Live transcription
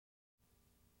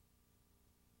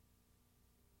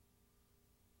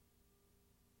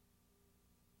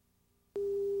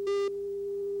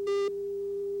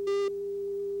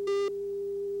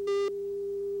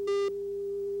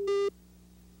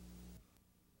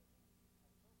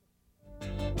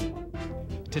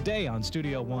Today on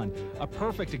Studio One, a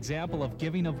perfect example of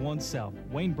giving of oneself.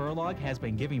 Wayne Burlog has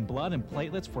been giving blood and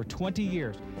platelets for 20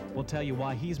 years. We'll tell you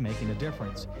why he's making a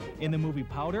difference. In the movie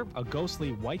Powder, a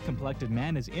ghostly, white-complected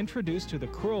man is introduced to the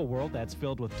cruel world that's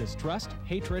filled with distrust,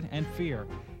 hatred, and fear.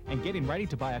 And getting ready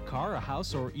to buy a car, a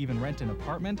house, or even rent an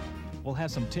apartment? We'll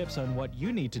have some tips on what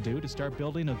you need to do to start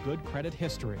building a good credit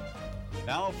history.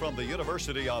 Now from the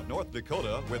University of North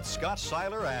Dakota with Scott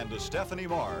Seiler and Stephanie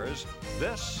Mars,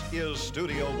 this is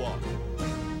Studio One.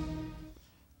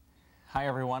 Hi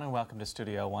everyone and welcome to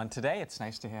Studio One. Today it's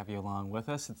nice to have you along with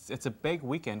us. It's a big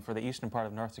weekend for the eastern part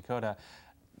of North Dakota.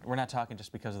 We're not talking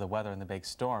just because of the weather and the big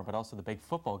storm, but also the big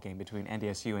football game between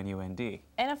NDSU and UND.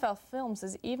 NFL Films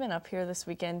is even up here this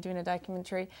weekend doing a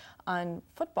documentary on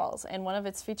footballs, and one of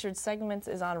its featured segments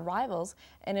is on rivals,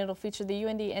 and it'll feature the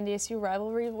UND-NDSU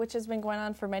rivalry, which has been going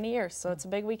on for many years, so it's a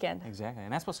big weekend. Exactly,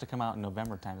 and that's supposed to come out in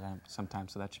November sometime,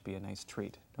 so that should be a nice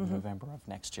treat in November of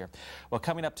next year. Well,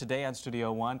 coming up today on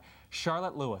Studio One,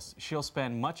 Charlotte Lewis. She'll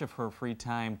spend much of her free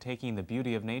time taking the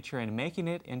beauty of nature and making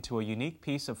it into a unique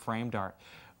piece of framed art.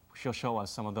 She'll show us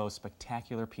some of those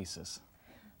spectacular pieces.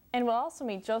 And we'll also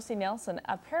meet Josie Nelson,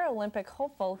 a Paralympic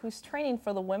hopeful who's training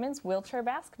for the women's wheelchair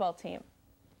basketball team.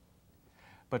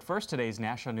 But first, today's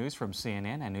national news from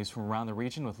CNN and news from around the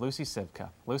region with Lucy Sivka.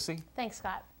 Lucy? Thanks,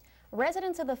 Scott.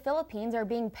 Residents of the Philippines are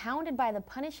being pounded by the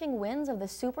punishing winds of the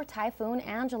super typhoon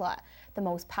Angela. The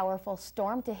most powerful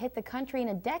storm to hit the country in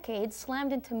a decade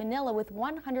slammed into Manila with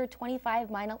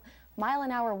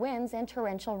 125-mile-an-hour winds and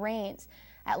torrential rains.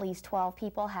 At least 12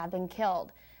 people have been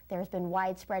killed. There's been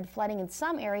widespread flooding in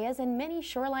some areas and many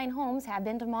shoreline homes have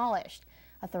been demolished.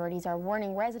 Authorities are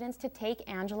warning residents to take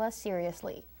Angela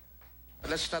seriously.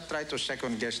 Let's not try to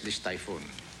second guess this typhoon.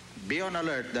 Be on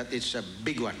alert that it's a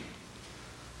big one.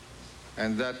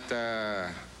 And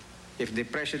that if the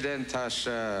president has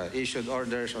issued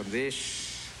orders on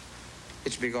this,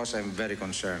 it's because I'm very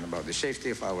concerned about the safety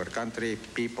of our country,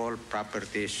 people,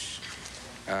 properties,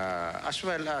 as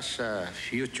well as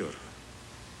future.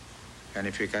 And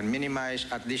if we can minimize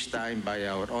at this time by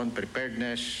our own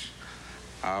preparedness,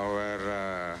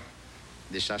 our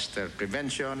disaster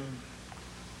prevention,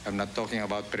 I'm not talking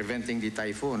about preventing the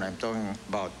typhoon, I'm talking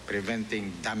about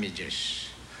preventing damages,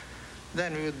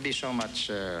 then we would be so much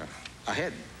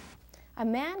ahead. A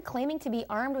man claiming to be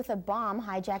armed with a bomb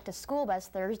hijacked a school bus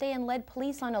Thursday and led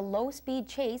police on a low-speed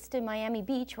chase to Miami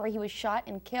Beach, where he was shot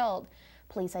and killed.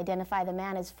 Police identify the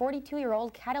man as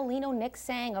 42-year-old Catalino Nick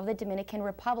Sang of the Dominican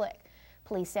Republic.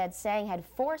 Police said Sang had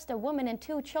forced a woman and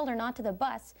two children onto the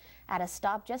bus at a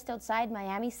stop just outside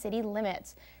Miami city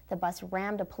limits. The bus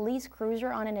rammed a police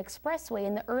cruiser on an expressway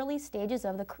in the early stages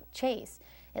of the chase.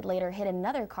 It later hit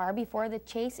another car before the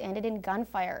chase ended in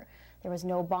gunfire. There was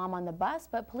no bomb on the bus,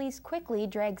 but police quickly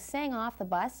dragged Sang off the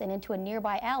bus and into a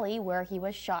nearby alley where he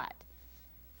was shot.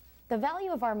 The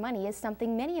value of our money is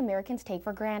something many Americans take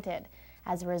for granted.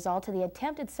 As a result of the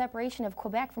attempted separation of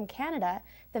Quebec from Canada,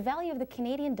 the value of the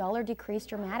Canadian dollar decreased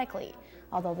dramatically.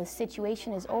 Although the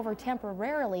situation is over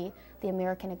temporarily, the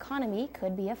American economy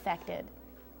could be affected.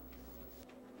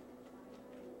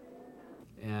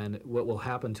 And what will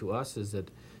happen to us is that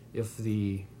if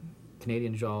the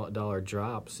Canadian dollar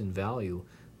drops in value,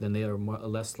 then they are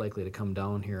less likely to come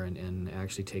down here and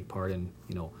actually take part in,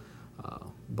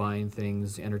 buying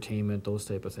things, entertainment, those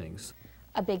type of things.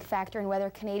 A big factor in whether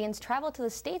Canadians travel to the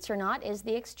States or not is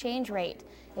the exchange rate.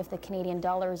 If the Canadian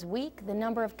dollar is weak, the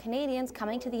number of Canadians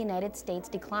coming to the United States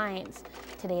declines.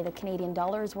 Today, the Canadian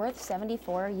dollar is worth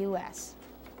 74 US.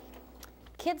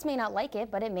 Kids may not like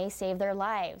it, but it may save their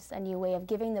lives. A new way of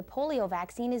giving the polio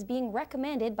vaccine is being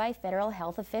recommended by federal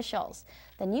health officials.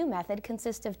 The new method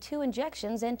consists of 2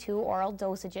 injections and 2 oral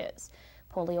dosages.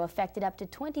 Polio affected up to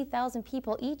 20,000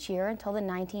 people each year until the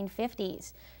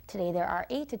 1950s. Today, there are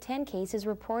 8 to 10 cases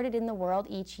reported in the world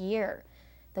each year.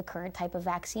 The current type of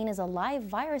vaccine is a live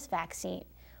virus vaccine.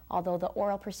 Although the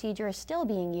oral procedure is still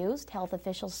being used, health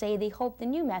officials say they hope the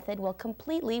new method will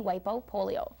completely wipe out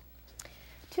polio.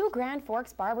 2 Grand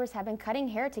Forks barbers have been cutting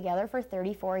hair together for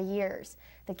 34 years.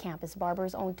 The campus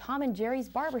barbers own Tom and Jerry's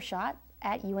Barbershop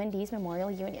at UND's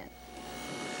Memorial Union.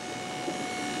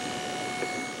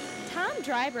 Tom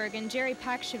Dryberg and Jerry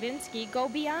Pakshavinsky go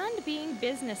beyond being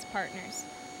business partners.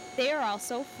 They are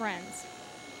also friends.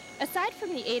 Aside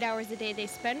from the 8 hours a day they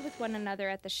spend with one another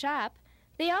at the shop,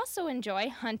 they also enjoy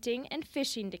hunting and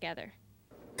fishing together.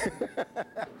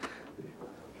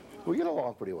 We get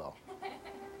along pretty well.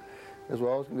 As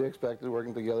well as can be expected,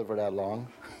 working together for that long.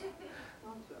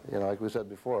 Like we said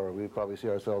before, we probably see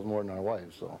ourselves more than our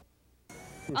wives, so.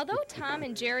 Although Tom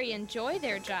and Jerry enjoy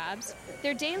their jobs,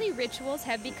 their daily rituals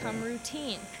have become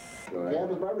routine.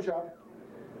 Campus Barbershop.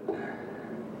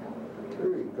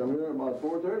 Come here about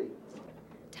 4:30.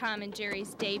 Tom and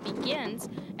Jerry's day begins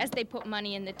as they put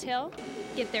money in the till,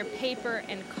 get their paper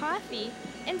and coffee,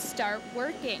 and start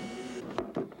working.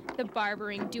 The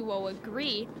barbering duo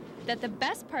agree that the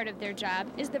best part of their job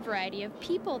is the variety of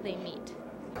people they meet.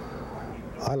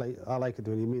 I like it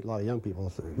when you meet a lot of young people,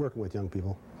 so working with young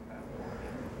people.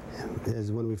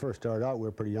 As when we first started out, we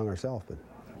were pretty young ourselves, but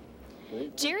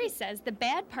Jerry says the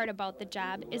bad part about the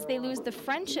job is they lose the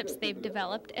friendships they've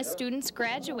developed as students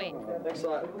graduate. Thanks a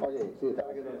lot. Okay, see you.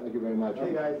 Thank you very much.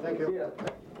 Hey, guys, thank you.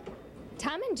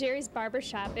 Tom and Jerry's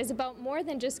barbershop is about more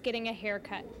than just getting a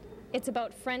haircut. It's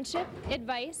about friendship,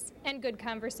 advice, and good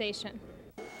conversation.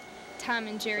 Tom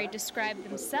and Jerry describe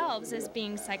themselves as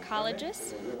being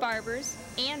psychologists, barbers,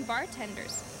 and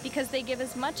bartenders because they give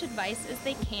as much advice as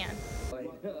they can.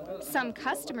 Some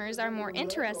customers are more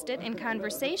interested in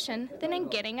conversation than in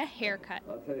getting a haircut.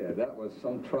 I'll tell you, that was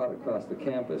some trot across the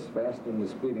campus, faster than the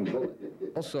speeding bullet.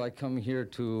 Also, I come here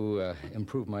to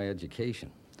improve my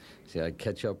education. See, I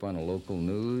catch up on the local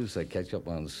news, I catch up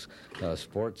on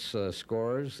sports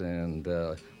scores, and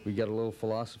we get a little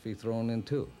philosophy thrown in,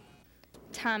 too.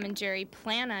 Tom and Jerry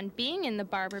plan on being in the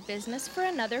barber business for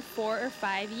another 4 or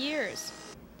 5 years.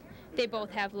 They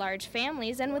both have large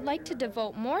families and would like to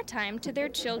devote more time to their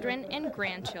children and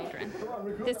grandchildren.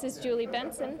 This is Julie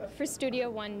Benson for Studio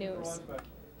One News.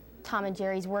 Tom and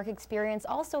Jerry's work experience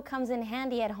also comes in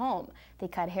handy at home. They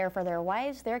cut hair for their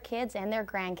wives, their kids, and their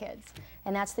grandkids.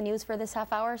 And that's the news for this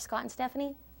half hour. Scott and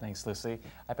Stephanie? Thanks, Lucy.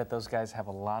 I bet those guys have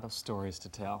a lot of stories to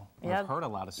tell. Yeah. I've heard a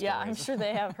lot of stories. Yeah, I'm sure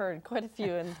they have heard quite a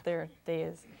few in their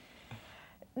days.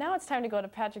 Now it's time to go to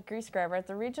Patrick Griesgraber at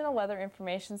the Regional Weather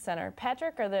Information Center.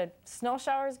 Patrick, are the snow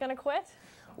showers going to quit?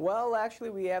 Well, actually,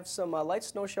 we have some light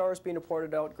snow showers being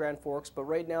reported out Grand Forks, but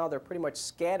right now they're pretty much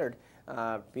scattered,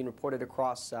 being reported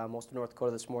across most of North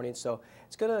Dakota this morning. So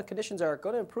conditions are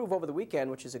going to improve over the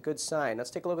weekend, which is a good sign. Let's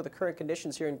take a look at the current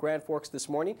conditions here in Grand Forks this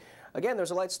morning. Again,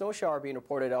 there's a light snow shower being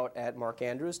reported out at Mark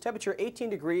Andrews. Temperature 18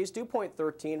 degrees, dew point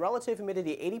 13, relative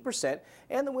humidity 80%,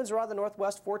 and the winds are out of the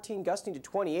northwest 14, gusting to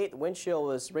 28. The wind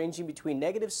chill is ranging between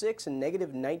 -6 and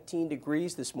 -19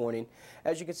 degrees this morning.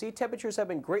 As you can see, temperatures have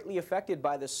been greatly affected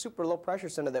by the super low pressure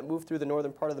center that moved through the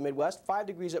northern part of the Midwest. 5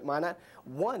 degrees at Minot,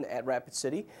 1 at Rapid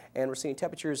City, and we're seeing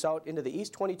temperatures out into the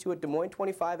east, 22 at Des Moines,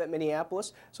 25 at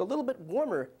Minneapolis, so a little bit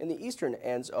warmer in the eastern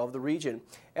ends of the region.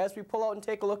 As we pull out and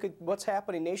take a look at what's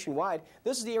happening nationwide,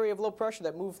 this is the area of low pressure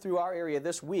that moved through our area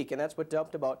this week, and that's what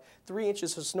dumped about 3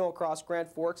 inches of snow across Grand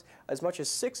Forks, as much as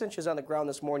 6 inches on the ground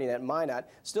this morning at Minot.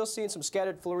 Still seeing some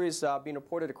scattered flurries being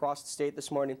reported across the state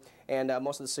this morning, and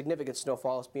most of the significant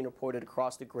snowfall is being reported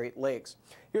across the Great Lakes.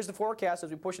 Here's the forecast as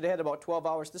we push it ahead about 12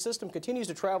 hours. The system continues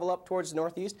to travel up towards the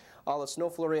northeast. All the snow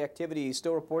flurry activity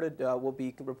still reported will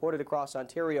be reported across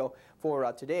Ontario for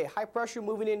today. High pressure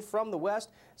moving in from the west,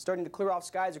 starting to clear off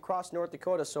skies across North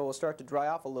Dakota, so we'll start to dry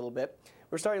off a little bit.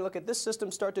 We're starting to look at this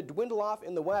system start to dwindle off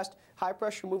in the west. High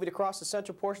pressure moving across the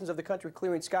central portions of the country,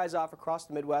 clearing skies off across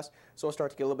the Midwest, so we'll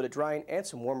start to get a little bit of drying and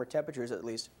some warmer temperatures at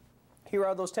least. Here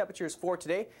are those temperatures for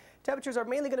today. Temperatures are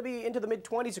mainly going to be into the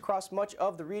mid-20s across much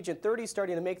of the region. 30s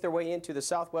starting to make their way into the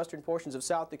southwestern portions of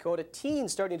South Dakota.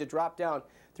 Teens starting to drop down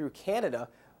through Canada.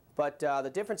 But the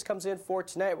difference comes in for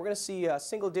tonight. We're going to see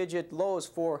single-digit lows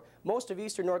for most of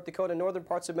eastern North Dakota, northern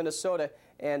parts of Minnesota,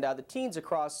 and the teens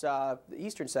across the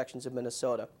eastern sections of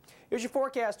Minnesota. Here's your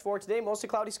forecast for today. Mostly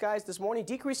cloudy skies this morning,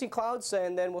 decreasing clouds,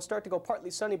 and then we'll start to go partly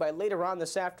sunny by later on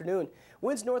this afternoon.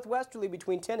 Winds northwesterly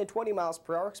between 10 and 20 miles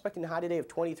per hour, expecting a high today of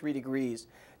 23 degrees.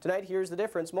 Tonight, here's the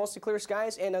difference. Mostly clear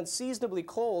skies and unseasonably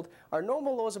cold. Our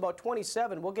normal low is about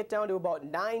 27. We'll get down to about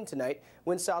 9 tonight.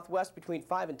 Wind southwest between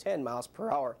 5 and 10 miles per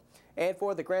hour. And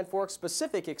for the Grand Forks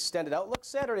Pacific extended outlook,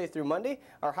 Saturday through Monday,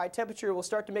 our high temperature will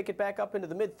start to make it back up into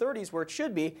the mid-30s where it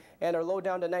should be, and our low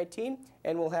down to 19,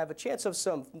 and we'll have a chance of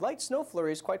some light snow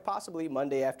flurries quite possibly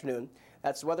Monday afternoon.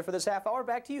 That's the weather for this half hour.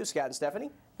 Back to you, Scott and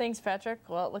Stephanie. Thanks, Patrick.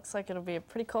 Well, it looks like it'll be a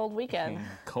pretty cold weekend.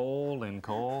 Cold and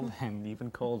cold and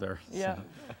even colder. Yeah.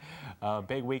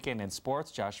 Big weekend in sports.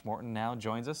 Josh Morton now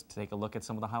joins us to take a look at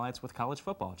some of the highlights with college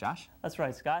football. Josh? That's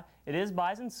right, Scott. It is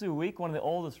Bison Sioux Week, one of the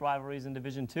oldest rivalries in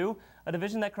Division II, a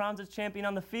division that crowns its champion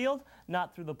on the field,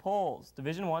 not through the polls.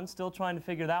 Division I still trying to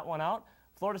figure that one out.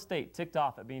 Florida State ticked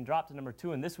off at being dropped to number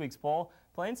 2 in this week's poll,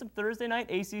 playing some Thursday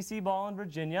night ACC ball in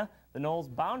Virginia. The Noles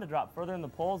bound to drop further in the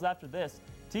polls after this.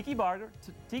 Tiki Barber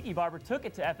took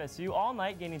it to FSU all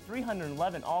night, gaining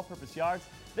 311 all-purpose yards,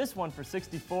 this one for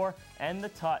 64 and the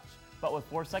touch. But with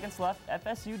 4 seconds left,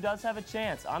 FSU does have a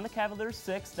chance. On the Cavaliers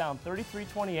 6, down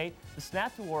 33-28. The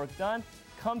snap to work done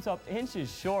comes up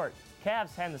inches short.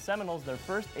 Cavs hand the Seminoles their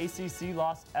first ACC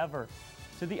loss ever.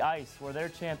 to the ice, where their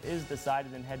champ is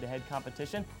decided in head-to-head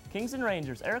competition. Kings and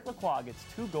Rangers, Eric Lacroix gets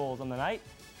 2 goals on the night,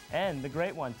 and the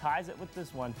great one ties it with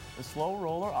this one. The slow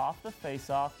roller off the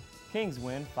face-off. Kings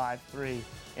win 5-3.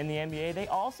 In the NBA, they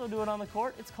also do it on the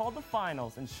court. It's called the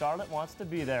Finals, and Charlotte wants to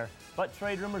be there. But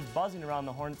trade rumors buzzing around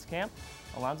the Hornets camp.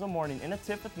 Alonzo Mourning in a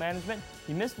tiff with management.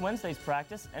 He missed Wednesday's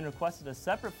practice and requested a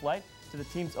separate flight to the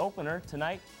team's opener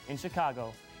tonight in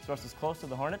Chicago. Sources close to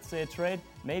the Hornets say a trade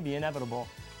may be inevitable.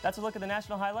 That's a look at the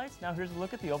national highlights. Now here's a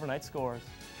look at the overnight scores.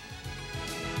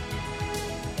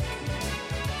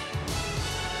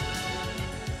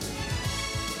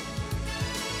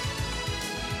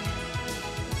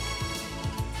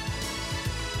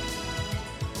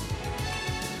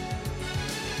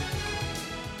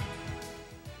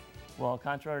 Well,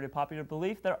 contrary to popular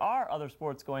belief, there are other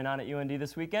sports going on at UND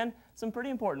this weekend. Some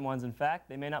pretty important ones, in fact.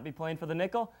 They may not be playing for the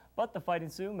nickel, but the Fighting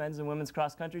Sioux men's and women's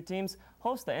cross-country teams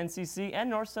host the NCC and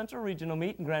North Central Regional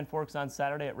meet in Grand Forks on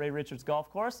Saturday at Ray Richards Golf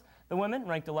Course. The women,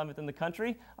 ranked 11th in the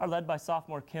country, are led by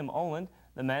sophomore Kim Oland.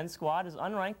 The men's squad is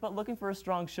unranked but looking for a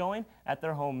strong showing at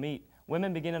their home meet.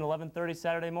 Women begin at 11:30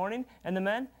 Saturday morning, and the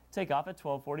men take off at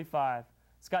 12:45.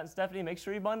 Scott and Stephanie, make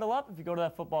sure you bundle up if you go to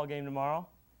that football game tomorrow.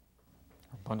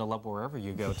 Bundle up wherever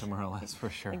you go tomorrow, that's for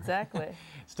sure. Exactly.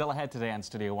 Still ahead today on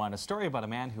Studio One, a story about a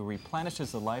man who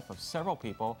replenishes the life of several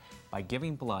people by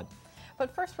giving blood.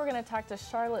 But first, we're going to talk to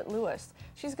Charlotte Lewis.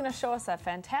 She's going to show us that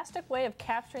fantastic way of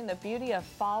capturing the beauty of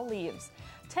fall leaves.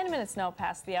 10 minutes now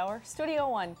past the hour. Studio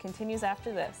One continues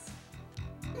after this.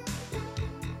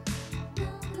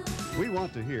 We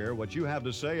want to hear what you have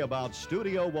to say about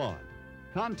Studio One.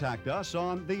 Contact us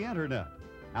on the internet.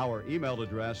 Our email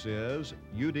address is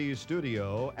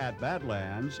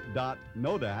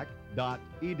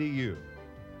udstudio@badlands.nodac.edu.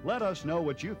 Let us know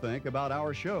what you think about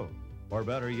our show. Or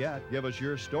better yet, give us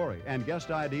your story and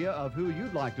guest idea of who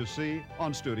you'd like to see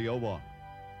on Studio One.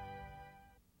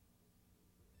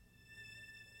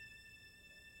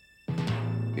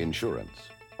 Insurance.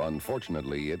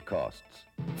 Unfortunately, it costs.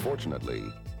 Fortunately,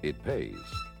 it pays.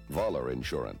 Voller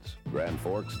Insurance. Grand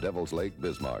Forks, Devil's Lake,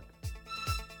 Bismarck.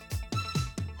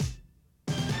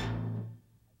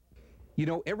 You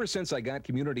know, ever since I got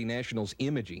Community National's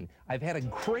imaging, I've had a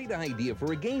great idea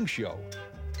for a game show.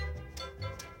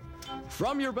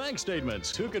 From your bank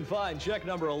statements, who can find check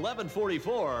number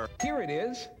 1144? Here it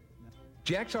is.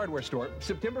 Jack's Hardware Store,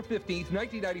 September 15th,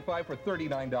 1995 for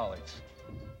 $39.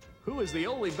 Who is the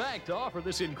only bank to offer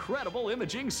this incredible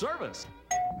imaging service?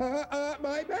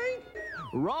 My bank?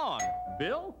 Wrong.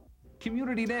 Bill?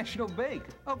 Community National Bank,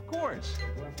 of course.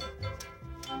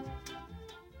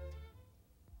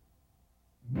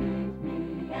 Meet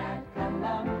me at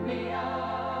Columbia.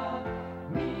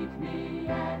 Meet me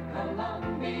at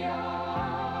Columbia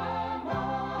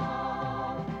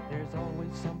Mall. There's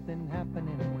always something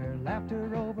happening where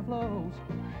laughter overflows.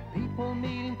 People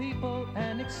meeting people,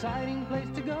 an exciting place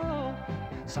to go.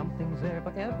 Something's there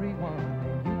for everyone,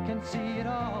 and you can see it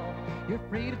all. You're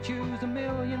free to choose a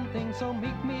million things, so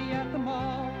meet me at the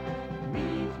mall.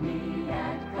 Meet me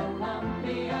at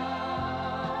Columbia.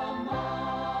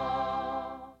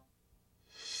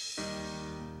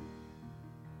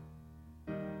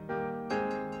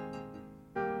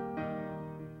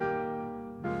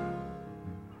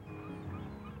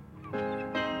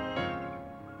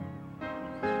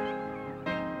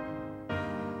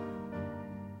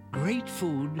 Great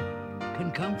food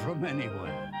can come from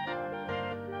anyone,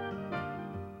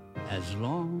 as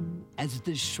long as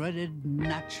the shredded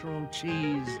natural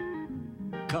cheese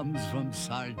comes from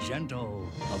Sargento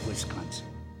of Wisconsin.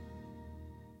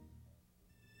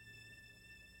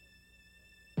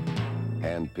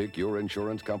 And pick your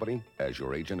insurance company? As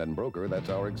your agent and broker, that's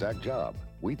our exact job.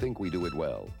 We think we do it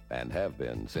well, and have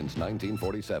been since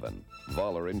 1947.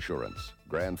 Voller Insurance,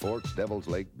 Grand Forks, Devil's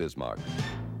Lake, Bismarck.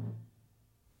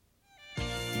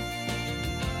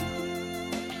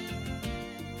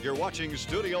 You're watching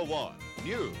Studio One,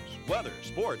 news, weather,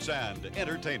 sports, and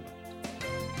entertainment.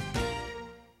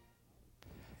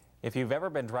 If you've ever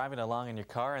been driving along in your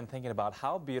car and thinking about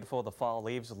how beautiful the fall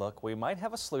leaves look, we might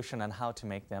have a solution on how to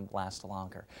make them last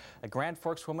longer. A Grand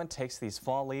Forks woman takes these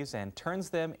fall leaves and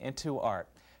turns them into art.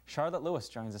 Charlotte Lewis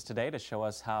joins us today to show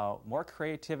us how more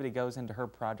creativity goes into her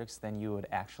projects than you would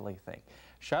actually think.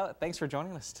 Charlotte, thanks for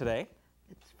joining us today.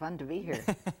 It's fun to be here.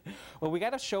 Well, we got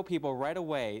to show people right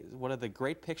away one of the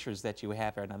great pictures that you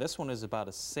have here. Now, this one is about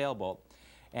a sailboat,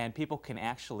 and people can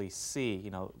actually see, you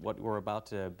know, what we're about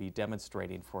to be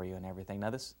demonstrating for you and everything. Now,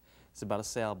 this is about a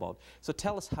sailboat. So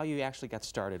tell us how you actually got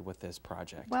started with this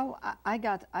project. Well, I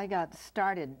got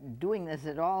started doing this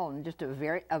at all in just a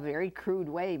very crude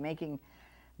way, making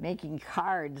making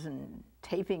cards and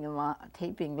taping them on,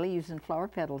 taping leaves and flower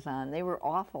petals on. They were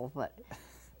awful, but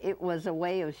it was a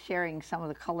way of sharing some of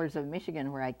the colors of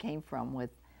Michigan, where I came from, with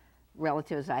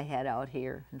relatives I had out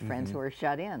here and friends who were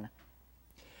shut in.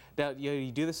 Now,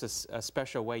 you do this a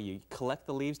special way. You collect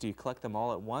the leaves. Do you collect them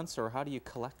all at once, or how do you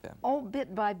collect them? Oh,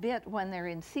 bit by bit when they're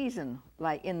in season.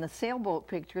 Like in the sailboat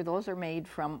picture, those are made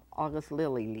from August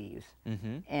lily leaves.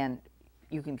 And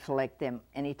you can collect them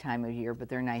any time of year, but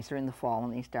they're nicer in the fall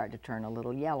when they start to turn a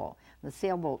little yellow. The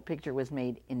sailboat picture was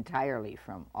made entirely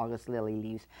from August lily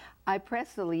leaves. I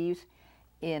press the leaves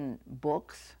in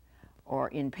books or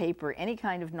in paper, any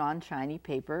kind of non-shiny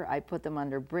paper. I put them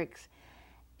under bricks,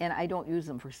 and I don't use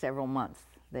them for several months.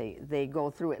 They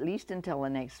go through at least until the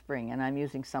next spring, and I'm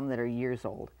using some that are years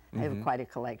old. I have quite a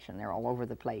collection. They're all over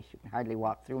the place. You can hardly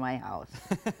walk through my house.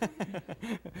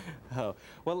 Oh,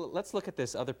 well, let's look at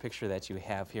this other picture that you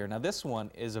have here. Now, this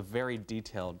one is a very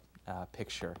detailed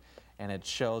picture, and it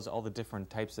shows all the different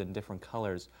types and different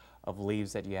colors of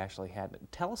leaves that you actually had.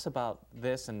 Tell us about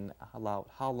this and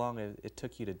how long it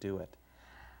took you to do it.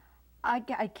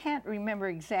 I can't remember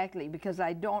exactly, because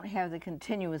I don't have the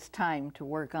continuous time to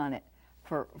work on it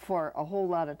for a whole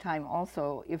lot of time.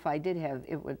 Also, if I did have,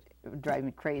 it would drive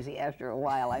me crazy after a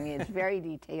while. I mean, it's very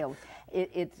detailed.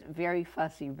 It's very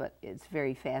fussy, but it's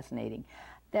very fascinating.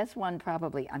 This one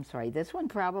probably, I'm sorry, this one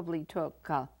probably took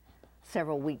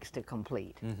several weeks to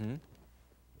complete.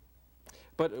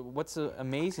 But what's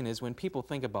amazing is when people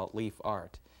think about leaf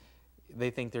art, they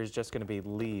think there's just going to be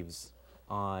leaves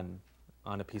on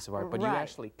a piece of art, but you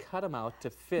actually cut them out to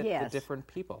fit the different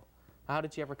people. How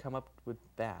did you ever come up with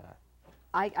that?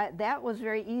 That was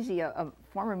very easy. A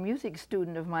former music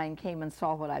student of mine came and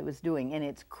saw what I was doing in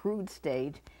its crude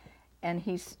stage, and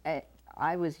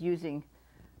I was using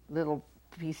little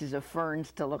pieces of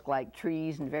ferns to look like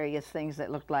trees and various things that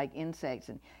looked like insects,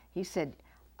 and he said,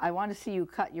 "I want to see you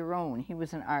cut your own." He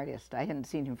was an artist. I hadn't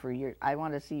seen him for years. "I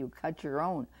want to see you cut your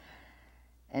own,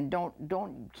 and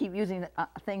don't keep using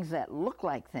things that look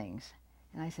like things."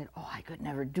 And I said, "Oh, I could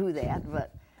never do that,"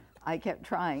 but I kept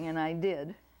trying, and I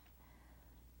did.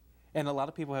 And a lot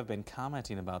of people have been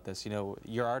commenting about this. You know,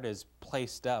 your art is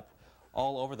placed up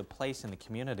all over the place in the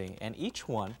community, and each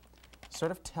one sort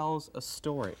of tells a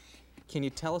story. Can you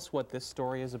tell us what this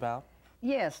story is about?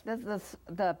 Yes,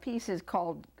 the piece is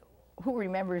called "Who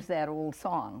Remembers That Old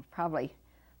Song?" Probably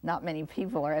not many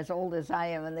people are as old as I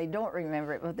am, and they don't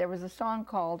remember it, but there was a song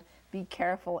called "Be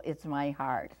Careful, It's My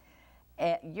Heart."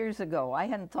 Years ago, I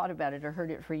hadn't thought about it or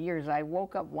heard it for years. I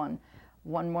woke up one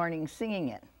morning singing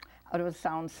it out of a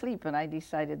sound sleep, and I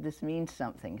decided this means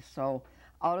something. So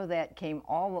out of that came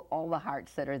all the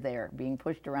hearts that are there, being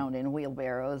pushed around in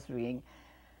wheelbarrows, being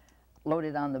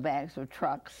loaded on the backs of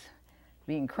trucks,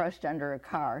 being crushed under a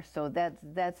car. So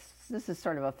this is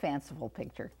sort of a fanciful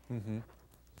picture.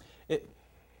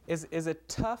 Is it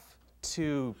tough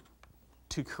to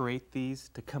create these,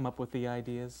 to come up with the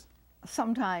ideas?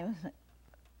 Sometimes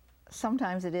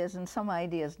it is, and some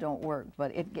ideas don't work,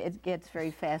 but it gets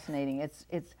very fascinating. It's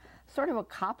sort of a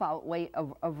cop-out way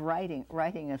of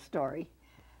writing a story.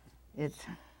 It's,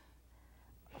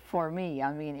 for me,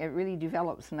 I mean, it really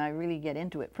develops, and I really get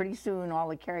into it. Pretty soon, all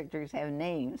the characters have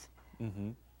names.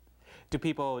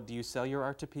 Do you sell your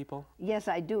art to people? Yes,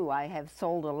 I do. I have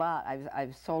sold a lot.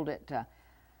 I've sold it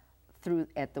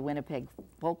at the Winnipeg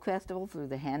Folk Festival, through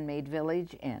the Handmade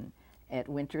Village, and at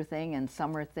Winter Thing and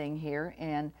Summer Thing here,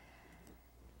 and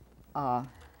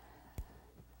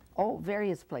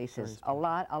various places. A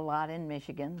lot in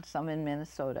Michigan, some in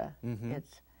Minnesota.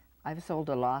 I've sold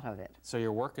a lot of it. So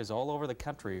your work is all over the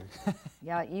country.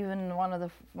 Yeah, even one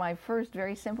of my first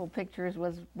very simple pictures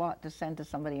was bought to send to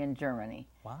somebody in Germany.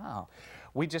 Wow.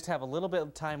 We just have a little bit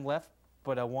of time left,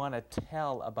 but I want to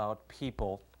tell about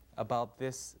people about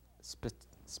this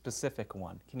specific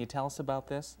one. Can you tell us about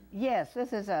this? Yes,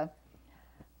 this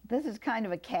is kind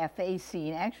of a cafe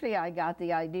scene. Actually, I got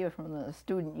the idea from the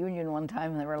student union one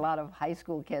time. There were a lot of high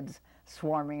school kids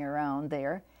swarming around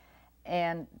there,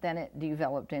 and then it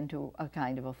developed into a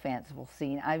kind of a fanciful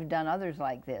scene. I've done others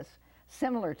like this,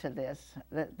 similar to this.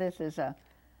 This is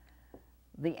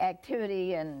the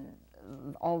activity and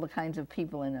all the kinds of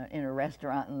people in a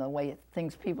restaurant, and the way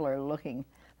people are looking,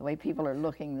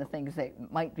 the things they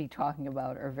might be talking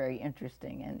about are very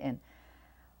interesting. And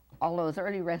all those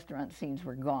early restaurant scenes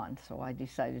were gone, so I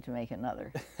decided to make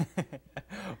another.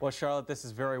 Well, Charlotte, this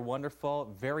is very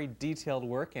wonderful, very detailed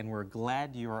work, and we're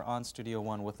glad you are on Studio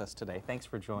One with us today. Thanks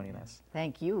for joining us.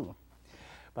 Thank you.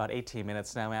 About 18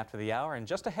 minutes now after the hour, and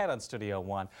just ahead on Studio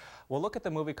One, we'll look at the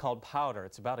movie called Powder.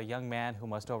 It's about a young man who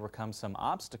must overcome some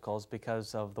obstacles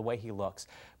because of the way he looks.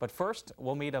 But first,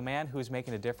 we'll meet a man who's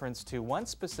making a difference to one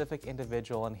specific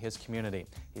individual in his community.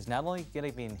 He's not only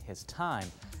giving his time,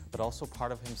 but also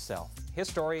part of himself. His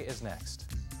story is next.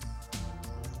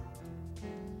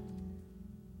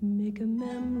 Make a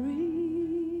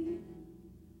memory,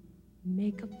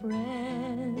 make a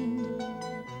friend,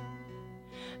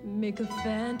 make a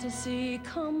fantasy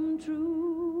come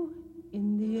true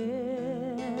in the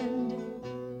end.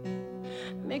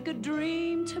 Make a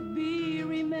dream to be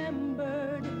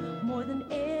remembered more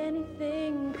than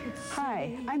anything could say.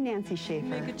 Hi, I'm Nancy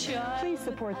Schaefer. Please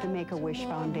support the Make-A-Wish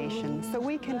Foundation so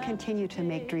we can continue to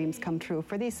make dreams come true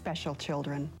for these special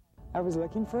children. I was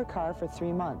looking for a car for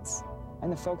 3 months,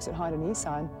 and the folks at Honda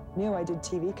Nissan knew I did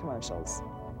TV commercials.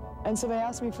 And so they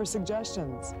asked me for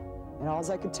suggestions, and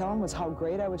all I could tell them was how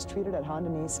great I was treated at Honda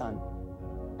Nissan.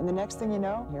 And the next thing you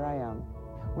know, here I am.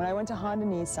 When I went to Honda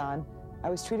Nissan, I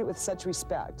was treated with such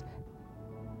respect.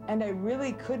 And I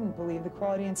really couldn't believe the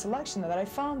quality and selection that I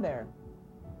found there.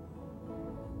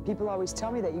 People always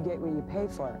tell me that you get what you pay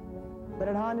for. But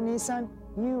at Honda Nissan,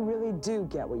 you really do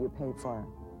get what you pay for.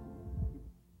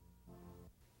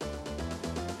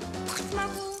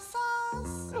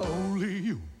 Only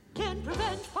you can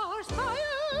prevent forest fires.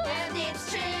 And it's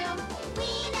true.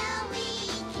 We know we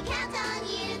can count on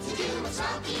you to do what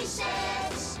Smokey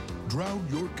says. Drown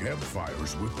your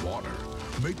campfires with water.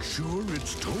 Make sure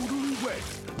it's totally wet.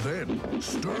 Then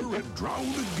stir and drown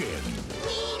again.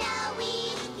 We know we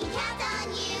can count on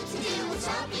you to do what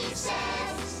Smokey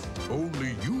says.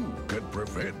 Only you can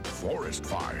prevent forest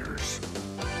fires.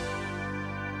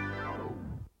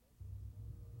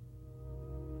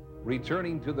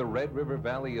 Returning to the Red River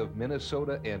Valley of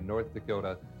Minnesota and North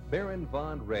Dakota, Baron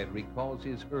Von Red recalls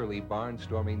his early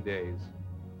barnstorming days.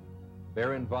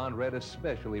 Baron Von Red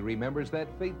especially remembers that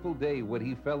fateful day when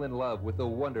he fell in love with the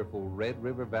wonderful Red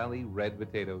River Valley red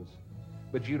potatoes.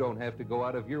 But you don't have to go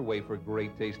out of your way for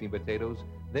great tasting potatoes.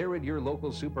 They're in your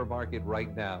local supermarket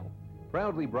right now.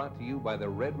 Proudly brought to you by the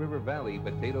Red River Valley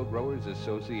Potato Growers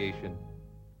Association.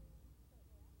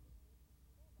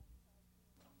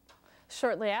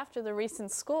 Shortly after the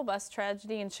recent school bus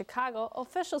tragedy in Chicago,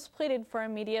 officials pleaded for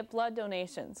immediate blood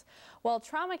donations. While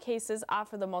trauma cases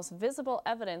offer the most visible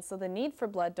evidence of the need for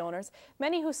blood donors,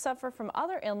 many who suffer from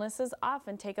other illnesses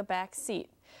often take a back seat.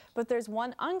 But there's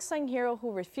one unsung hero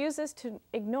who refuses to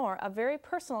ignore a very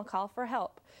personal call for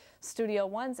help. Studio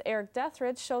One's Eric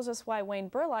Dethridge shows us why Wayne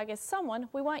Burlog is someone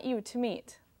we want you to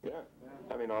meet. Yeah,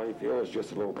 I mean, all you feel is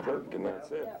just a little perk, and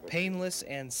that's it. Painless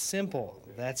and simple.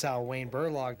 That's how Wayne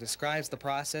Burlog describes the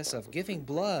process of giving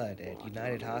blood at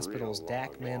United Hospital's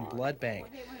Dakman Blood Bank.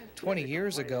 20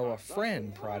 years ago, a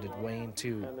friend prodded Wayne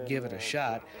to give it a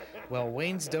shot. Well,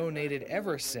 Wayne's donated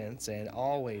ever since, and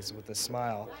always with a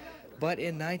smile. But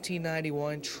in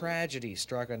 1991, tragedy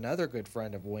struck another good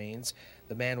friend of Wayne's.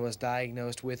 The man was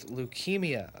diagnosed with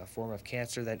leukemia, a form of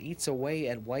cancer that eats away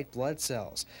at white blood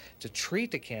cells. To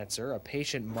treat the cancer, a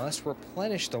patient must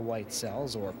replenish the white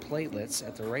cells, or platelets,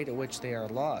 at the rate at which they are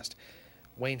lost.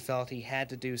 Wayne felt he had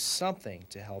to do something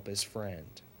to help his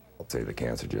friend. I'd say the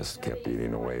cancer just kept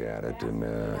eating away at it, and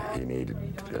he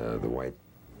needed the white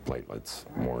platelets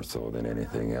more so than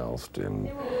anything else. And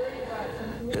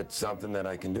it's something that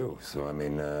I can do. So, I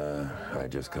mean, I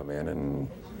just come in, and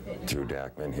through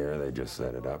Dakman here, they just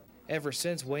set it up. Ever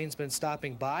since, Wayne's been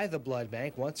stopping by the blood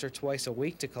bank once or twice a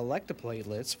week to collect the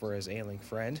platelets for his ailing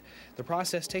friend. The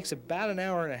process takes about an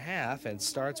hour and a half and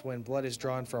starts when blood is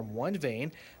drawn from one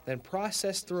vein, then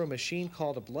processed through a machine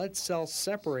called a blood cell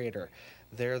separator.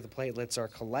 There, the platelets are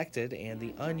collected and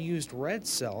the unused red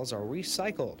cells are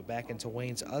recycled back into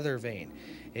Wayne's other vein.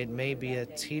 It may be a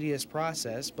tedious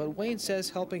process, but Wayne says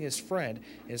helping his friend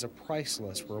is a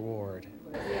priceless reward.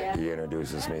 He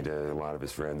introduces me to a lot of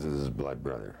his friends as his blood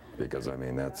brother, because, I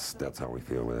mean, that's how we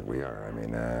feel that we are. I mean,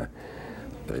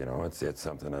 you know, it's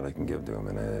something that I can give to him,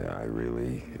 and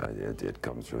it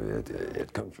comes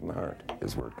from the heart.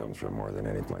 His word comes from more than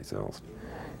any place else.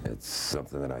 It's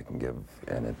something that I can give,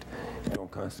 and it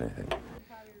don't cost anything.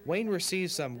 Wayne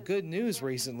received some good news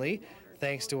recently.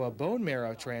 Thanks to a bone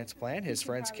marrow transplant, his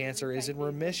friend's cancer is in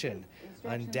remission.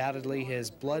 Undoubtedly,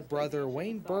 his blood brother,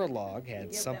 Wayne Burlog,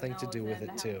 had something to do with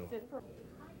it, too.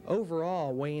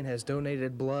 Overall, Wayne has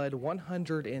donated blood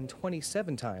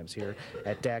 127 times here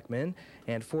at Dakman,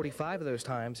 and 45 of those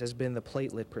times has been the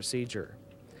platelet procedure.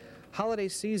 Holiday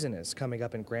season is coming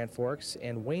up in Grand Forks,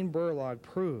 and Wayne Burlog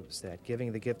proves that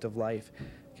giving the gift of life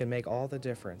can make all the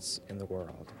difference in the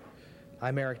world.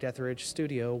 I'm Eric Dethridge,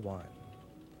 Studio One.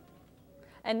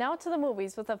 And now to the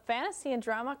movies with a fantasy and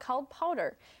drama called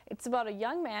Powder. It's about a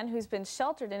young man who's been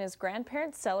sheltered in his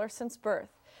grandparents' cellar since birth.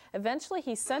 Eventually,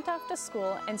 he's sent off to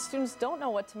school, and students don't know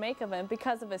what to make of him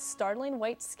because of his startling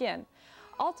white skin.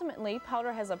 Ultimately,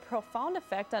 Powder has a profound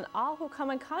effect on all who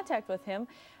come in contact with him,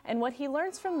 and what he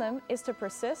learns from them is to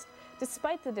persist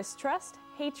despite the distrust,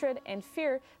 hatred, and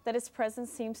fear that his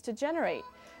presence seems to generate.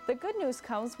 The good news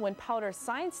comes when Powder's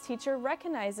science teacher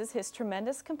recognizes his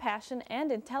tremendous compassion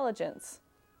and intelligence.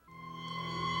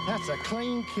 That's a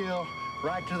clean kill,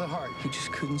 right to the heart. He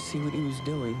just couldn't see what he was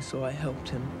doing, so I helped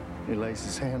him. He lays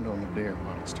his hand on the deer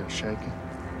while it's still shaking,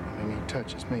 and then he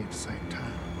touches me at the same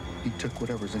time. He took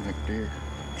whatever's in the deer,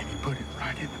 and he put it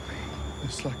right into me.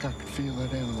 It's like I could feel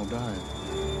that animal dying.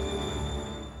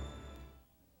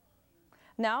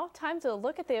 Now, time to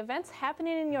look at the events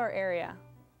happening in your area.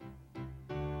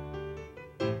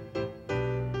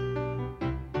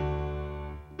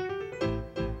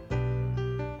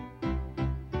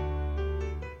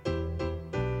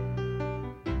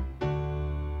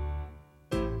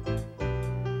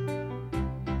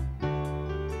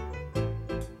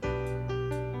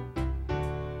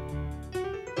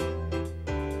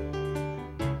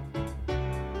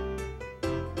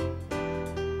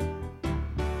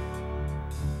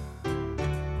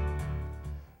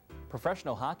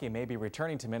 Professional hockey may be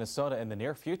returning to Minnesota in the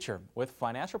near future. With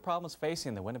financial problems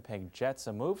facing the Winnipeg Jets,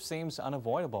 a move seems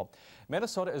unavoidable.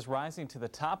 Minnesota is rising to the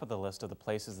top of the list of the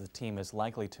places the team is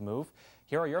likely to move.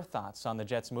 Here are your thoughts on the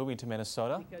Jets moving to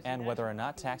Minnesota and whether or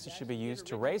not taxes should be used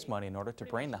to raise money in order to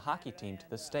bring the hockey team to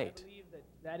the state.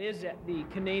 That is the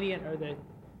Canadian, or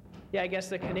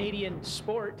the Canadian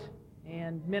sport,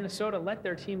 and Minnesota let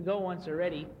their team go once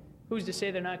already. Who's to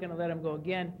say they're not going to let them go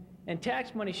again? And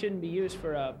tax money shouldn't be used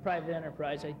for a private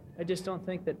enterprise. I just don't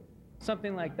think that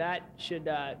something like that should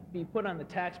be put on the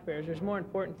taxpayers. There's more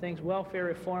important things, welfare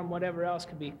reform, whatever else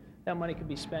that money could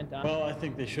be spent on. Well, I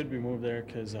think they should be moved there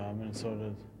because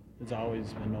Minnesota has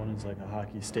always been known as like a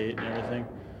hockey state and everything.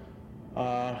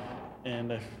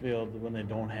 And I feel that when they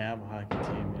don't have a hockey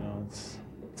team, it's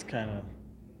kind of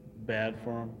bad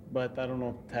for them. But I don't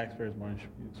know if taxpayers' money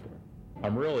should be used for it.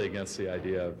 I'm really against the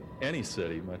idea of any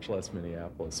city, much less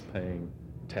Minneapolis, paying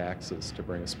taxes to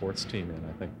bring a sports team in.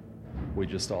 I think we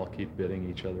just all keep bidding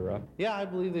each other up. Yeah, I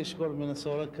believe they should go to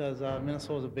Minnesota because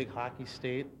Minnesota's a big hockey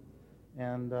state.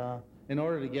 And in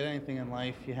order to get anything in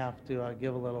life, you have to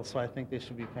give a little, so I think they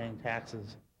should be paying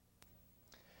taxes.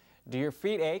 Do your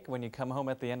feet ache when you come home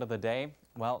at the end of the day?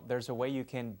 Well, there's a way you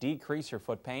can decrease your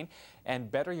foot pain and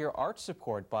better your arch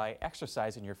support by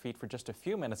exercising your feet for just a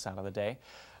few minutes out of the day.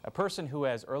 A person who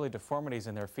has early deformities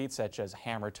in their feet, such as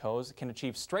hammer toes, can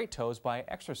achieve straight toes by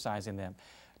exercising them.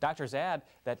 Doctors add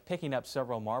that picking up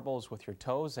several marbles with your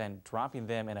toes and dropping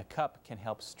them in a cup can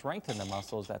help strengthen the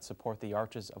muscles that support the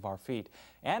arches of our feet.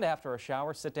 And after a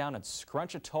shower, sit down and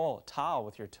scrunch a towel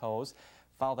with your toes.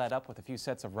 Follow that up with a few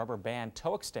sets of rubber band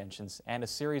toe extensions and a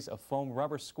series of foam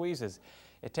rubber squeezes.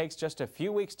 It takes just a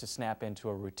few weeks to snap into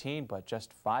a routine, but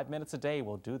just 5 minutes a day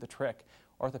will do the trick.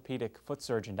 Orthopedic foot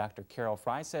surgeon Dr. Carol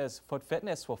Fry says foot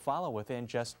fitness will follow within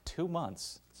just 2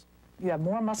 months. You have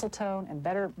more muscle tone and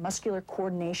better muscular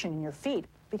coordination in your feet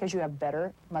because you have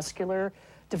better muscular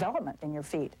development in your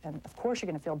feet. And of course, you're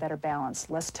going to feel better balance,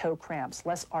 less toe cramps,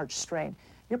 less arch strain.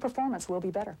 Your performance will be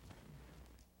better.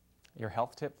 Your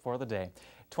health tip for the day.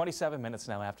 27 minutes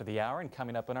now after the hour, and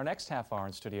coming up in our next half hour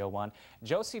in Studio One,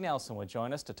 Josie Nelson will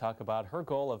join us to talk about her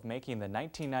goal of making the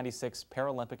 1996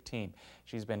 Paralympic team.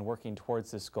 She's been working towards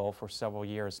this goal for several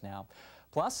years now.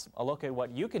 Plus, a look at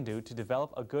what you can do to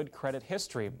develop a good credit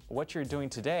history. What you're doing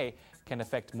today can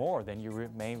affect more than you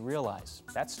may realize.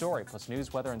 That story, plus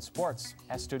news, weather, and sports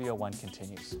as Studio One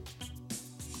continues.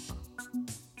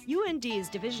 UND's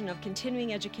Division of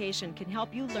Continuing Education can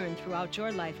help you learn throughout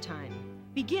your lifetime.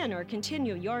 Begin or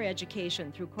continue your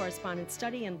education through correspondence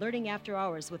study and learning after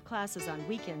hours with classes on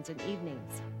weekends and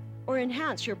evenings. Or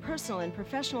enhance your personal and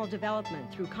professional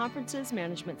development through conferences,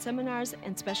 management seminars,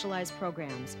 and specialized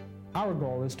programs. Our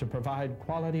goal is to provide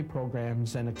quality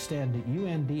programs and extend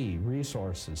UND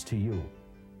resources to you.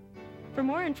 For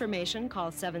more information,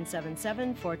 call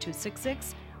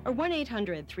 777-4266 or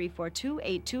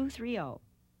 1-800-342-8230.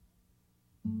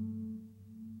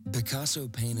 Picasso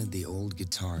painted the old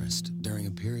guitarist during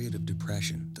a period of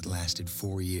depression that lasted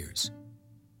 4 years,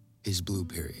 his blue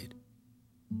period.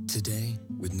 Today,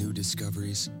 with new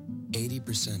discoveries,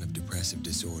 80% of depressive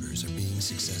disorders are being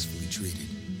successfully treated,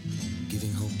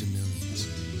 giving hope to millions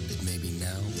that maybe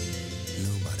now,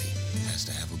 nobody has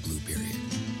to have a blue period.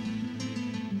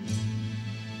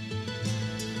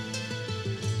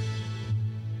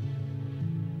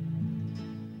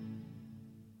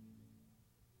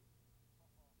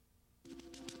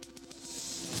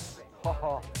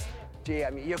 Oh, gee,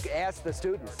 I mean, you can ask the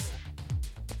students.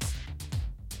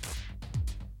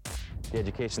 The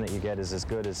education that you get is as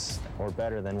good as or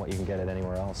better than what you can get at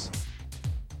anywhere else.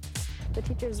 The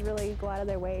teachers really go out of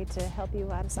their way to help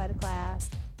you outside of class.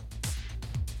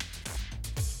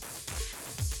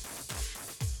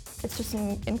 It's just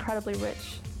an incredibly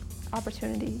rich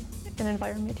opportunity and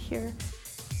environment here.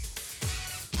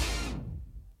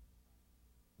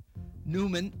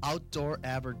 Newman Outdoor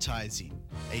Advertising,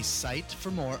 a sight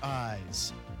for more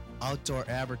eyes. Outdoor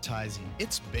advertising,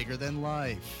 it's bigger than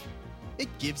life. It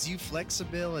gives you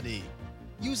flexibility.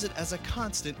 Use it as a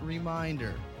constant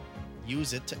reminder.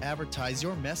 Use it to advertise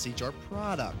your message or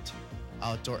product.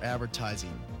 Outdoor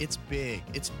advertising, it's big,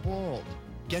 it's bold.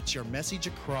 Get your message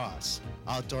across.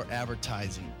 Outdoor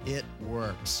advertising, it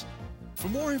works. For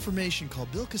more information, call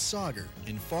Bill Kasager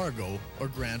in Fargo or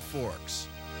Grand Forks.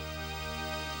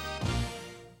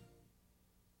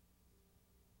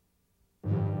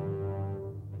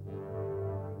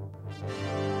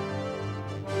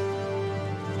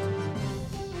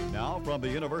 Now from the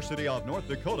University of North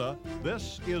Dakota,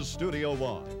 this is Studio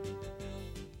One.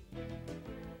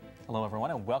 Hello everyone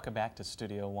and welcome back to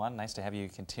Studio One. Nice to have you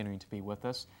continuing to be with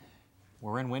us.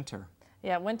 We're in winter.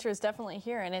 Yeah, winter is definitely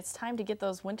here, and it's time to get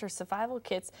those winter survival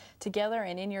kits together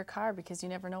and in your car because you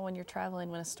never know when you're traveling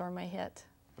when a storm may hit.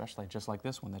 Especially just like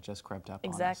this one that just crept up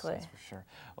Exactly. on us, that's for sure.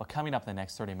 Well, coming up in the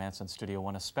next 30 minutes on Studio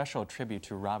One, a special tribute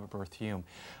to Robert Berthume,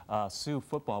 a Sioux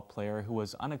football player who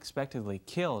was unexpectedly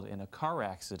killed in a car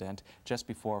accident just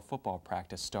before football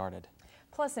practice started.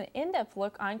 Plus an in-depth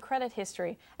look on credit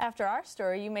history. After our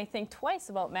story, you may think twice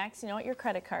about maxing out your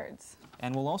credit cards.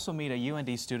 And we'll also meet a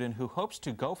UND student who hopes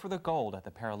to go for the gold at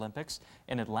the Paralympics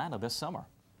in Atlanta this summer.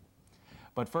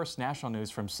 But first, national news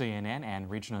from CNN and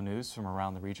regional news from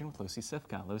around the region with Lucy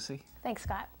Sifka. Lucy? Thanks,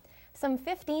 Scott. Some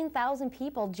 15,000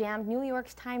 people jammed New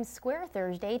York's Times Square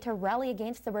Thursday to rally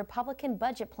against the Republican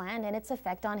budget plan and its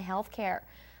effect on health care.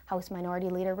 House Minority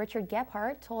Leader Richard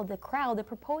Gephardt told the crowd the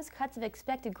proposed cuts of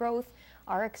expected growth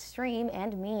are extreme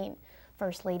and mean.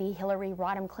 First Lady Hillary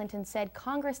Rodham Clinton said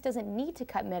Congress doesn't need to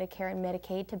cut Medicare and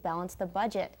Medicaid to balance the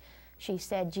budget. She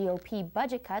said GOP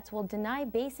budget cuts will deny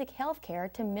basic health care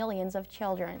to millions of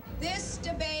children. This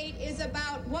debate is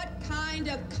about what kind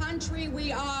of country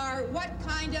we are, what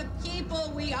kind of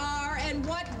people we are, and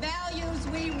what values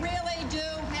we really do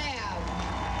have.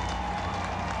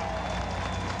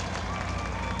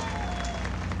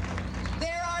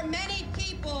 There are many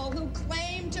people who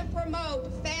claim to promote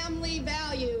family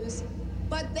values,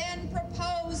 but then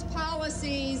propose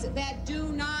policies that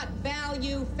do not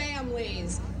value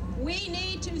families. We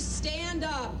need to stand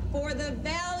up for the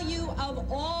value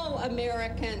of all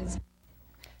Americans.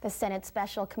 The Senate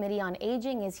Special Committee on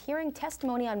Aging is hearing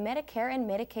testimony on Medicare and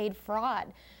Medicaid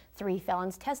fraud. 3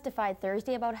 felons testified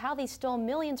Thursday about how they stole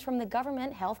millions from the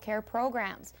government health care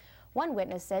programs. One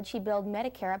witness said she billed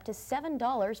Medicare up to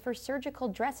 $7 for surgical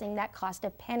dressing that cost a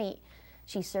penny.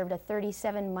 She served a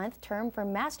 37-month term for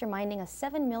masterminding a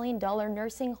 $7 million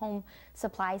nursing home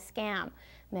supply scam.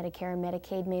 Medicare and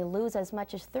Medicaid may lose as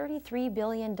much as $33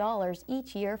 billion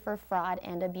each year for fraud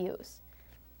and abuse.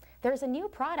 There's a new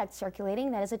product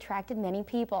circulating that has attracted many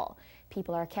people.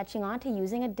 People are catching on to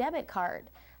using a debit card.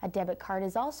 A debit card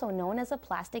is also known as a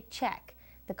plastic check.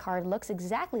 The card looks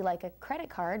exactly like a credit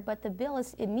card, but the bill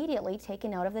is immediately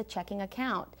taken out of the checking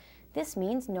account. This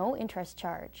means no interest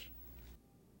charge.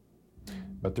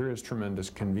 But there is tremendous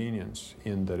convenience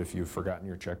in that if you've forgotten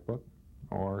your checkbook,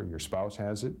 or your spouse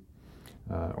has it,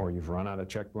 or you've run out of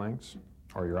check blanks,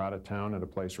 or you're out of town at a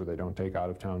place where they don't take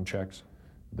out-of-town checks,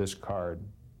 this card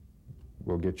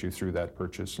will get you through that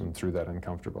purchase and through that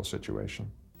uncomfortable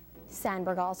situation.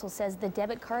 Sandberg also says the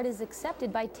debit card is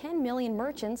accepted by 10 million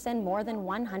merchants and more than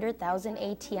 100,000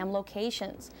 ATM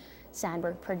locations.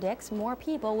 Sandberg predicts more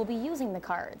people will be using the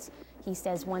cards. He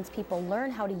says once people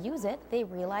learn how to use it, they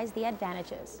realize the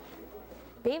advantages.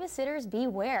 Babysitters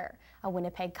beware. A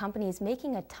Winnipeg company is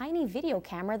making a tiny video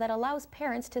camera that allows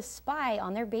parents to spy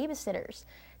on their babysitters.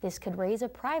 This could raise a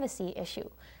privacy issue,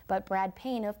 but Brad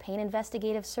Payne of Payne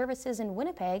Investigative Services in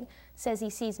Winnipeg says he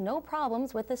sees no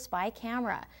problems with the spy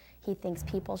camera. He thinks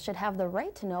people should have the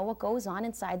right to know what goes on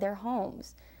inside their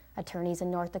homes. Attorneys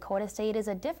in North Dakota say it is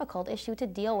a difficult issue to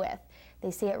deal with. They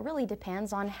say it really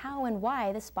depends on how and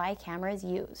why the spy camera is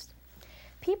used.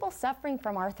 People suffering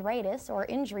from arthritis or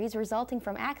injuries resulting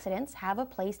from accidents have a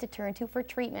place to turn to for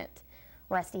treatment.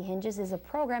 Rusty Hinges is a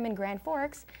program in Grand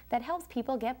Forks that helps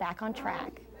people get back on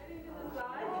track.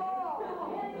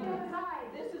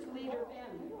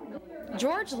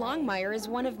 George Longmire is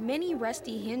one of many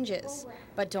rusty hinges,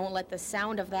 but don't let the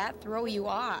sound of that throw you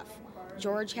off.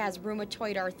 George has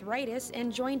rheumatoid arthritis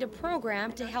and joined a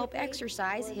program to help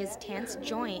exercise his tense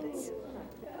joints.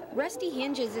 Rusty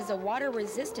Hinges is a water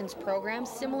resistance program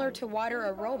similar to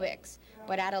water aerobics,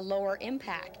 but at a lower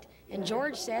impact, and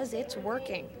George says it's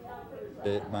working.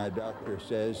 My doctor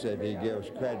says that he gives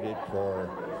credit for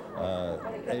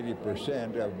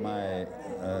 80% of my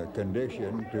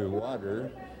condition to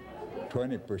water,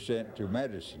 20% to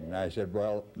medicine. I said,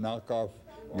 well, knock off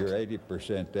your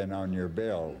 80% then on your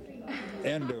bill.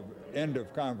 End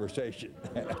of conversation.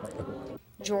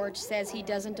 George says he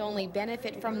doesn't only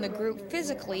benefit from the group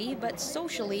physically, but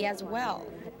socially as well.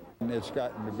 It's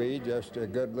gotten to be just a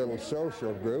good little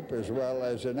social group as well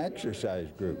as an exercise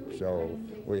group. So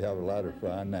we have a lot of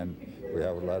fun and we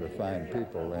have a lot of fine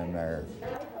people in there.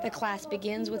 The class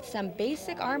begins with some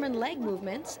basic arm and leg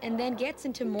movements and then gets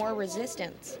into more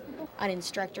resistance. An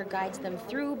instructor guides them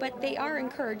through, but they are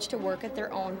encouraged to work at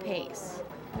their own pace.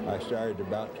 I started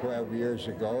about 12 years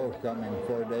ago, coming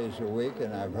 4 days a week,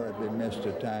 and I've hardly missed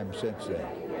a time since then.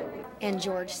 And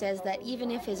George says that even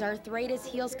if his arthritis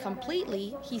heals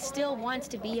completely, he still wants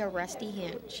to be a Rusty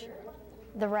Hinge.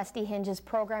 The Rusty Hinges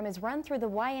program is run through the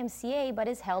YMCA but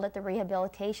is held at the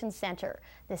Rehabilitation Center.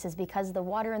 This is because the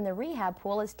water in the rehab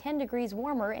pool is 10 degrees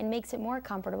warmer and makes it more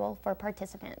comfortable for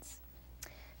participants.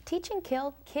 Teaching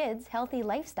kids healthy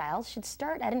lifestyles should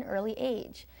start at an early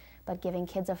age. But giving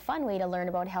kids a fun way to learn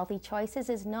about healthy choices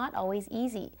is not always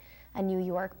easy. A New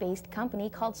York-based company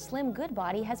called Slim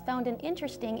Goodbody has found an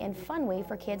interesting and fun way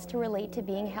for kids to relate to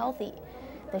being healthy.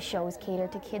 The shows cater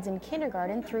to kids in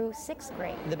kindergarten through 6th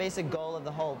grade. The basic goal of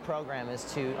the whole program is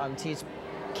to teach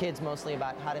kids mostly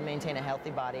about how to maintain a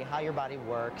healthy body, how your body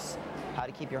works, how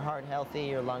to keep your heart healthy,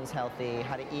 your lungs healthy,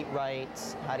 how to eat right,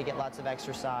 how to get lots of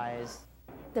exercise.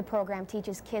 The program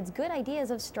teaches kids good ideas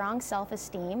of strong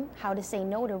self-esteem, how to say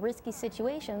no to risky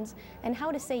situations, and how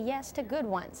to say yes to good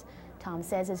ones. Tom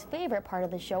says his favorite part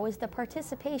of the show is the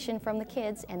participation from the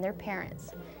kids and their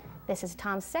parents. This is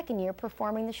Tom's second year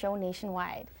performing the show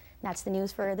nationwide. That's the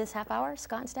news for this half hour.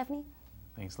 Scott and Stephanie.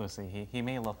 Thanks, Lucy. He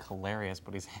may look hilarious,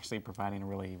 but he's actually providing a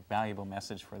really valuable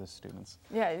message for the students.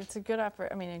 Yeah, it's a good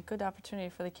good opportunity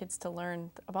for the kids to learn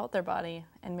about their body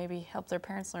and maybe help their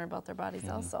parents learn about their bodies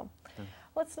also.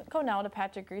 Let's go now to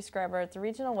Patrick Griesgraber at the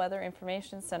Regional Weather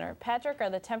Information Center. Patrick, are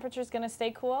the temperatures going to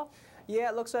stay cool? Yeah,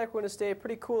 it looks like we're going to stay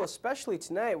pretty cool, especially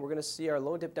tonight. We're going to see our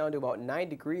low dip down to about 9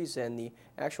 degrees, and the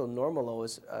actual normal low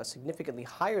is significantly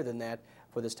higher than that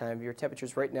for this time of year.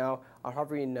 Temperatures right now are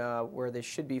hovering where they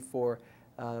should be for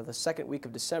the second week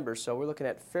of December, so we're looking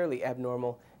at fairly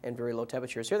abnormal and very low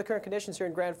temperatures. Here are the current conditions here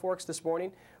in Grand Forks this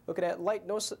morning. Looking at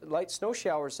light snow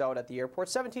showers out at the airport.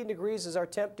 17 degrees is our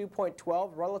temp, dew point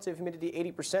 12, relative humidity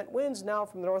 80%. Winds now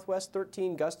from the northwest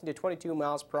 13, gusting to 22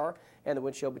 miles per hour, and the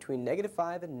wind chill between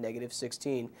 -5 and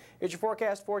 -16. Here's your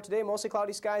forecast for today. Mostly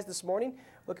cloudy skies this morning.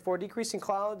 Looking for decreasing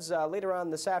clouds later on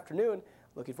this afternoon.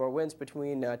 Looking for winds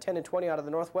between 10 and 20 out of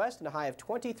the northwest and a high of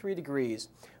 23 degrees.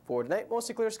 For tonight,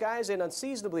 mostly clear skies and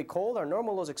unseasonably cold. Our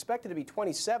normal low is expected to be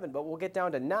 27, but we'll get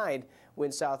down to 9.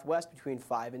 Wind southwest between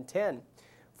 5 and 10.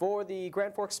 For the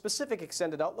Grand Forks specific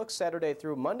extended outlook, Saturday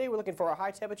through Monday, we're looking for our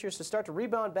high temperatures to start to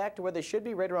rebound back to where they should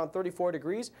be, right around 34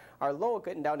 degrees. Our low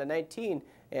getting down to 19,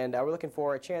 and we're looking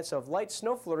for a chance of light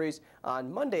snow flurries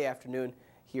on Monday afternoon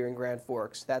here in Grand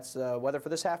Forks. That's weather for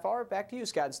this half hour. Back to you,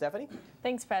 Scott and Stephanie.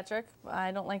 Thanks, Patrick.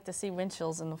 I don't like to see wind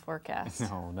chills in the forecast.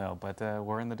 No, but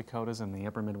we're in the Dakotas and the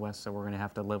upper Midwest, so we're going to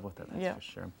have to live with it, that's for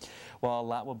sure. Well, a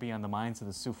lot will be on the minds of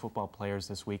the Sioux football players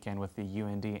this weekend with the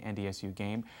UND-NDSU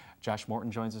game. Josh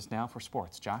Morton joins us now for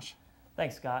sports. Josh?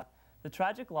 Thanks, Scott. The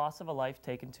tragic loss of a life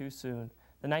taken too soon.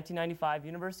 The 1995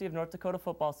 University of North Dakota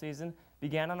football season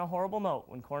began on a horrible note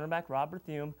when cornerback Robert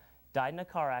Thume died in a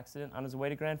car accident on his way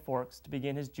to Grand Forks to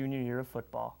begin his junior year of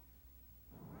football.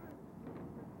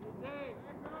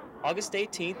 August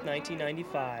 18,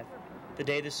 1995, the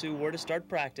day the Sioux were to start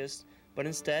practice, but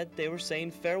instead they were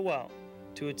saying farewell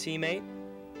to a teammate,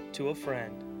 to a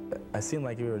friend. I seemed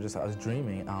like I was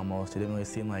dreaming almost. It didn't really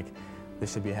seem like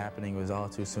this should be happening. It was all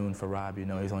too soon for Rob. You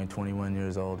know, he's only 21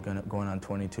 years old, going on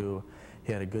 22.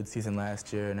 He had a good season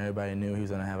last year, and everybody knew he was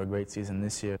going to have a great season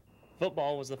this year.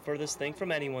 Football was the furthest thing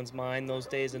from anyone's mind those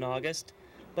days in August,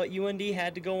 but UND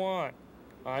had to go on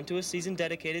to a season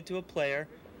dedicated to a player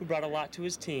who brought a lot to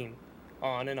his team,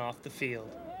 on and off the field.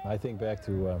 I think back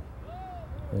to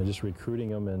just recruiting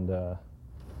him, and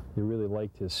he really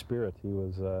liked his spirit. He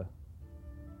was,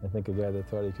 I think, a guy that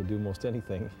thought he could do most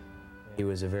anything. He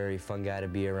was a very fun guy to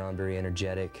be around, very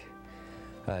energetic,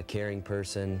 caring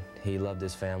person. He loved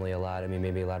his family a lot. I mean,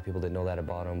 maybe a lot of people didn't know that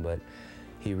about him, but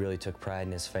he really took pride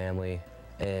in his family,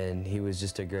 and he was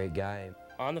just a great guy.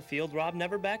 On the field, Rob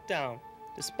never backed down.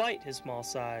 despite his small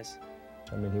size.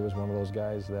 I mean, he was one of those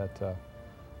guys that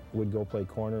would go play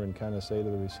corner and kind of say to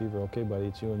the receiver, okay, buddy,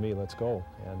 it's you and me, let's go.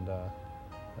 And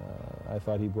I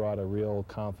thought he brought a real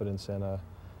confidence and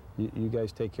you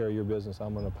guys take care of your business,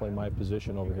 I'm going to play my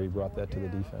position over here. He brought that to the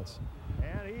defense.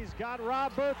 And he's got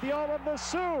Rob Berthiaume of the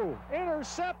Sioux,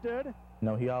 intercepted.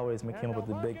 No, he always came up with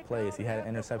the big plays. He had an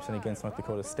interception against North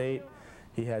Dakota State.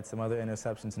 He had some other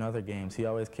interceptions in other games. He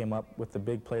always came up with the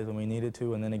big plays when we needed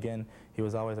to, and then again, he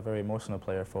was always a very emotional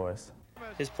player for us.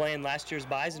 His play in last year's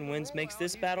Bison wins makes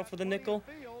this battle for the nickel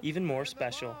even more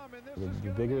special.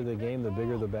 The bigger the game, the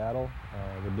bigger the battle,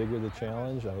 the bigger the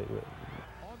challenge.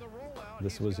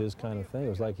 This was his kind of thing. It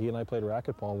was like he and I played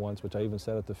racquetball once, which I even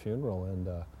said at the funeral, and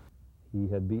he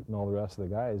had beaten all the rest of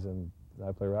the guys, and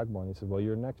I play racquetball, and he said, well,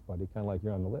 you're next, buddy, kind of like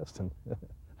you're on the list. And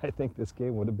I think this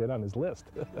game would have been on his list.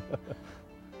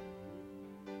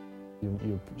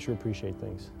 You sure appreciate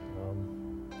things.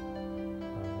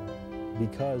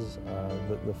 Because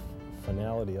the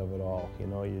finality of it all, you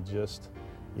know, you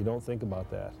don't think about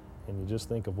that. And you just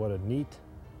think of what a neat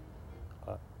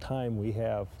time we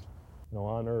have, you know,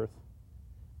 on Earth.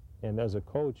 And as a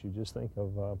coach, you just think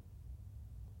of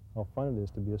how fun it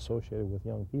is to be associated with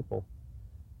young people.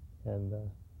 And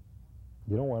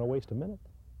you don't want to waste a minute.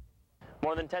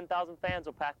 More than 10,000 fans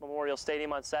will pack Memorial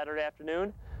Stadium on Saturday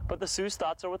afternoon, but the Sioux's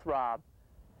thoughts are with Rob,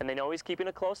 and they know he's keeping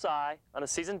a close eye on a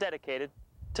season dedicated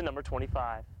to number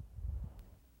 25.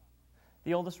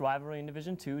 The oldest rivalry in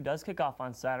Division II does kick off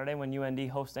on Saturday when UND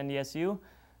hosts NDSU.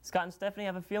 Scott and Stephanie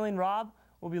have a feeling Rob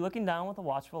will be looking down with a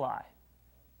watchful eye.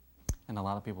 And a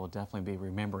lot of people will definitely be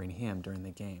remembering him during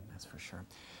the game, that's for sure.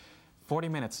 40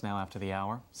 minutes now after the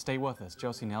hour. Stay with us.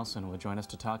 Josie Nelson will join us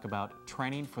to talk about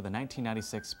training for the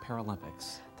 1996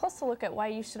 Paralympics. Plus, a look at why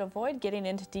you should avoid getting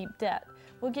into deep debt.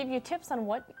 We'll give you tips on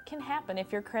what can happen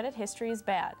if your credit history is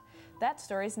bad. That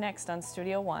story's next on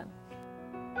Studio One.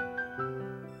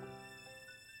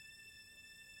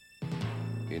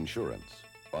 Insurance.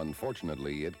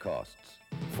 Unfortunately, it costs.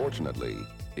 Fortunately,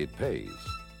 it pays.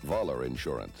 Voller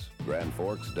Insurance. Grand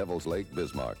Forks, Devil's Lake,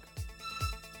 Bismarck.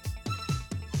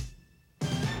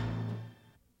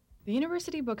 The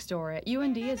University Bookstore at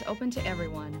UND is open to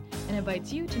everyone and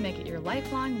invites you to make it your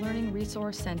lifelong learning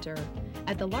resource center.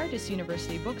 At the largest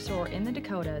university bookstore in the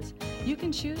Dakotas, you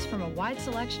can choose from a wide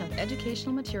selection of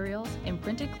educational materials,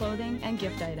 imprinted clothing, and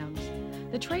gift items.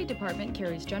 The trade department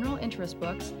carries general interest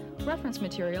books, reference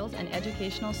materials, and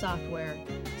educational software.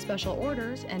 Special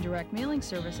orders and direct mailing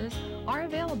services are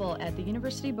available at the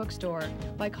University Bookstore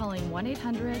by calling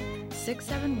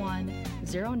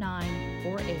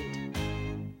 1-800-671-0948.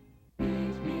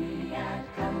 Meet me at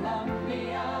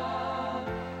Columbia.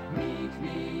 Meet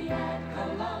me at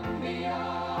Columbia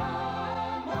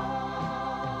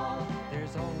Mall.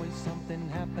 There's always something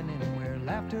happening where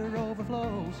laughter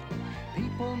overflows.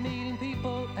 People meeting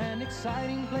people, an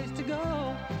exciting place to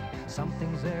go.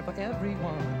 Something's there for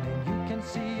everyone, and you can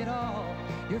see it all.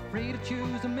 You're free to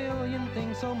choose a million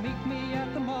things, so meet me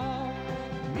at the mall.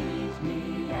 Meet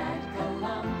me at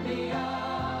Columbia.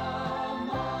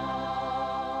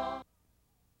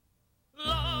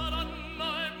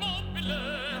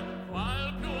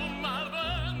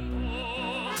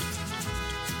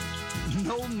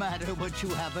 No matter what you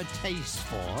have a taste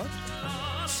for,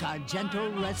 Sargento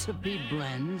recipe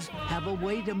blends have a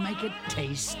way to make it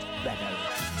taste better.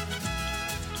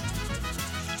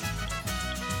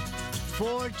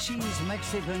 4 cheese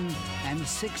Mexican and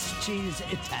 6 cheese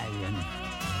Italian.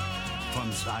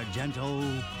 From Sargento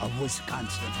of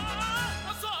Wisconsin.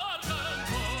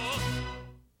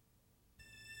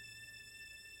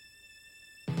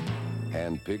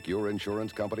 And pick your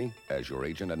insurance company? As your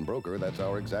agent and broker, that's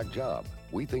our exact job.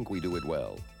 We think we do it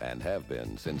well, and have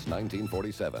been since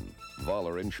 1947.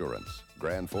 Voller Insurance,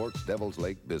 Grand Forks, Devil's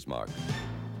Lake, Bismarck.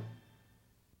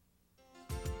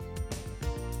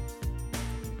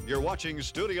 You're watching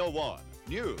Studio One,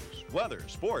 news, weather,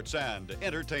 sports, and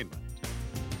entertainment.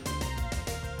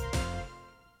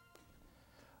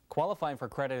 Qualifying for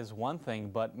credit is one thing,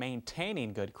 but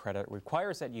maintaining good credit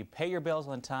requires that you pay your bills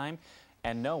on time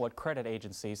and know what credit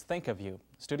agencies think of you.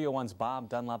 Studio One's Bob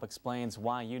Dunlop explains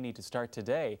why you need to start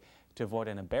today to avoid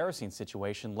an embarrassing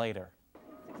situation later.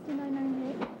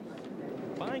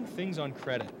 Buying things on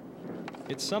credit.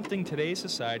 It's something today's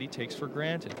society takes for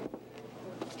granted.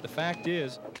 The fact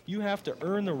is, you have to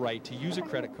earn the right to use a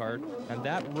credit card, and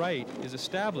that right is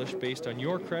established based on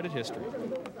your credit history.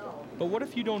 But what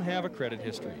if you don't have a credit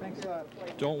history?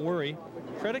 Don't worry,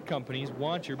 credit companies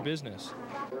want your business.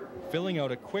 Filling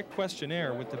out a quick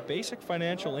questionnaire with the basic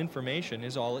financial information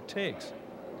is all it takes.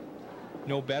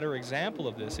 No better example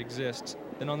of this exists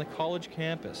than on the college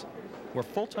campus. where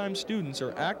full-time students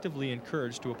are actively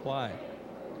encouraged to apply.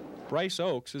 Bryce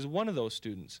Oakes is one of those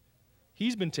students.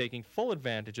 He's been taking full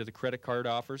advantage of the credit card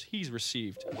offers he's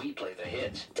received. We play the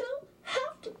hits.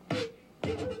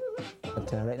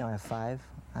 But right now I have 5.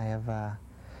 I have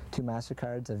 2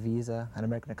 MasterCards, a Visa, an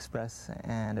American Express,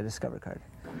 and a Discover card.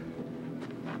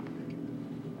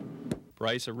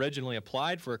 Bryce originally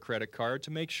applied for a credit card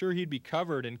to make sure he'd be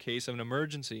covered in case of an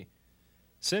emergency.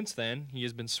 Since then, he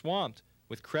has been swamped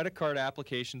with credit card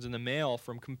applications in the mail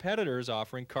from competitors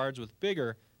offering cards with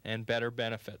bigger and better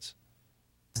benefits.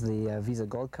 The Visa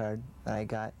Gold card that I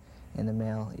got in the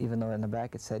mail, even though in the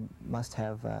back it said must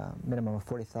have a minimum of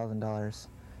 $40,000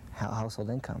 household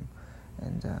income.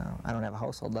 And I don't have a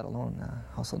household, let alone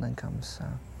household incomes. So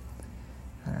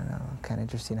I don't know, kind of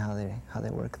interesting how they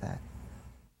work that.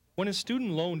 When his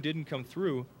student loan didn't come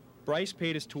through, Bryce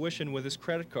paid his tuition with his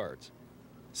credit cards.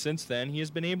 Since then, he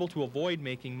has been able to avoid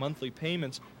making monthly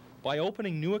payments by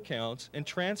opening new accounts and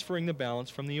transferring the balance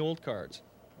from the old cards.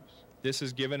 This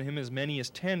has given him as many as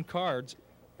 10 cards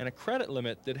and a credit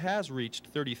limit that has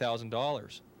reached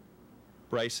 $30,000.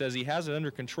 Bryce says he has it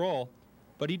under control,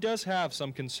 but he does have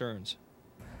some concerns.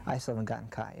 I still haven't gotten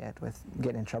caught yet with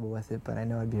getting in trouble with it, but I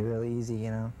know it'd be really easy, you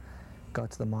know, go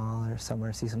to the mall or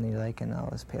somewhere, see something you like, and I'll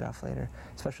just pay it off later.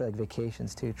 Especially like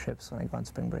vacations too, trips when I go on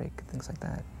spring break, things like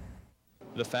that.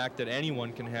 The fact that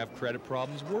anyone can have credit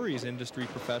problems worries industry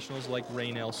professionals like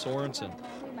Raynell Sorensen.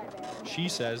 She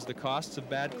says the costs of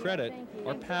bad credit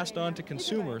are passed on to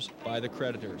consumers by the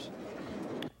creditors.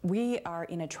 We are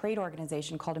in a trade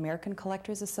organization called American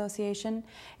Collectors Association,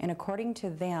 and according to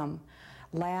them,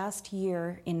 last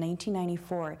year in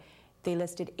 1994, they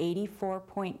listed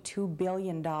 $84.2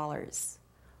 billion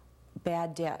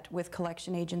bad debt with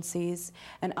collection agencies,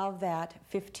 and of that,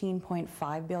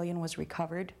 $15.5 billion was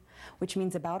recovered, which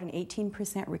means about an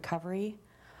 18% recovery,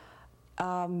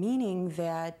 meaning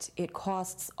that it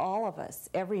costs all of us,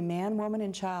 every man, woman,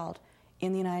 and child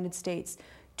in the United States,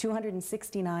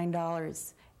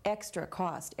 $269 extra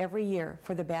cost every year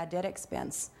for the bad debt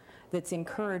expense that's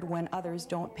incurred when others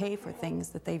don't pay for things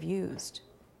that they've used.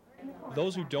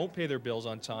 Those who don't pay their bills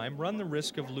on time run the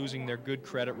risk of losing their good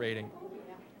credit rating.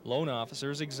 Loan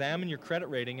officers examine your credit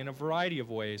rating in a variety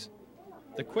of ways.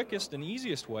 The quickest and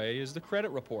easiest way is the credit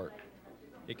report.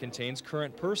 It contains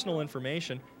current personal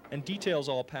information and details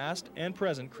all past and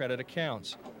present credit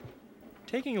accounts.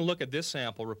 Taking a look at this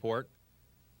sample report,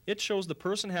 it shows the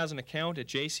person has an account at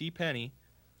JCPenney.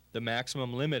 The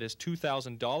maximum limit is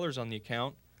 $2,000 on the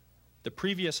account. The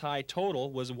previous high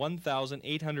total was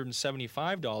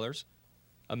 $1,875.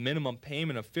 A minimum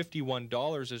payment of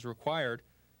 $51 is required,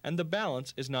 and the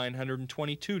balance is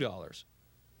 $922.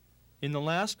 In the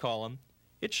last column,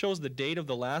 it shows the date of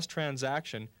the last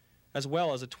transaction as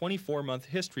well as a 24-month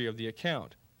history of the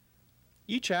account.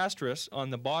 Each asterisk on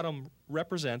the bottom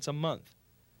represents a month.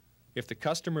 If the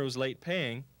customer was late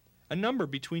paying, a number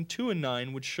between 2 and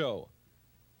 9 would show.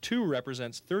 2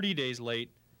 represents 30 days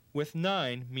late, with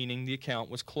 9 meaning the account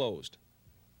was closed.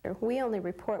 We only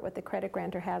report what the credit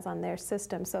grantor has on their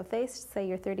system, so if they say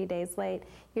you're 30 days late,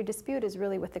 your dispute is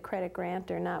really with the credit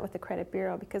grantor, not with the credit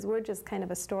bureau, because we're just kind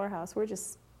of a storehouse. We're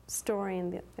just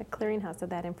storing the clearinghouse of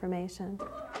that information.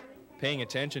 Paying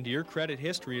attention to your credit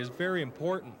history is very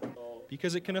important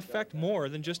because it can affect more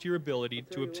than just your ability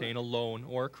to obtain a loan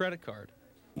or a credit card.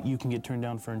 You can get turned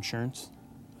down for insurance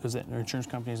because our insurance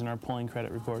companies aren't pulling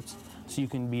credit reports. So you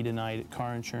can be denied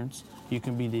car insurance, you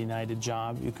can be denied a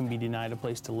job, you can be denied a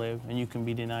place to live, and you can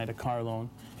be denied a car loan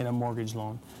and a mortgage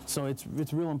loan. So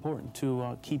it's real important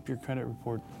to keep your credit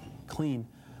report clean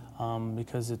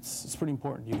because it's pretty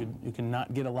important. You can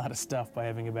not get a lot of stuff by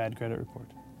having a bad credit report.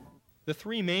 The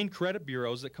 3 main credit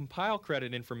bureaus that compile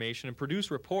credit information and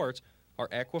produce reports are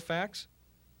Equifax,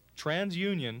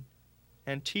 TransUnion,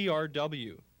 and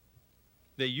TRW.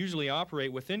 They usually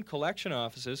operate within collection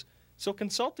offices, so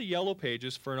consult the yellow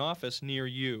pages for an office near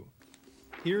you.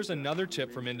 Here's another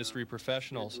tip from industry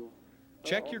professionals.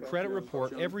 Check your credit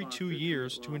report every 2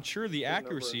 years to ensure the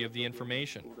accuracy of the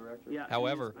information.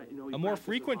 However, a more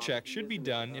frequent check should be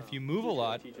done if you move a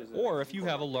lot or if you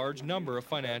have a large number of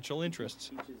financial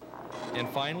interests. And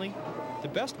finally, the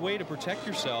best way to protect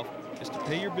yourself is to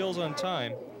pay your bills on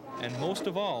time and, most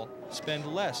of all, spend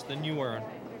less than you earn.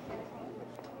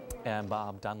 And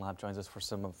Bob Dunlap joins us for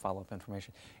some follow-up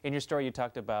information. In your story, you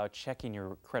talked about checking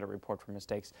your credit report for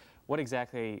mistakes. What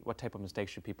type of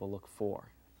mistakes should people look for?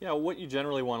 Yeah, what you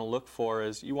generally want to look for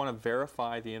is you want to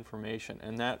verify the information,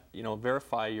 and that,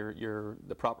 verify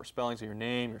the proper spellings of your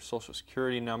name, your social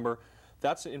security number.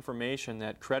 That's the information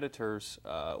that creditors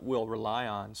will rely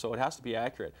on, so it has to be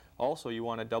accurate. Also, you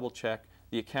want to double check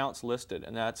the accounts listed,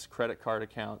 and that's credit card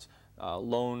accounts,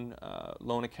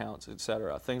 loan accounts,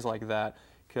 etc., things like that.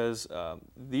 Because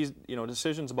these,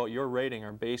 decisions about your rating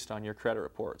are based on your credit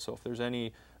report. So if there's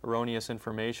any erroneous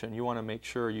information, you want to make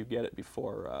sure you get it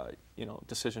before,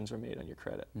 decisions are made on your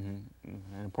credit. Mm-hmm.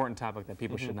 An important topic that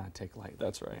people should not take lightly.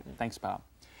 That's right. Thanks, Bob.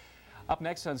 Up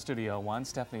next on Studio One,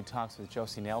 Stephanie talks with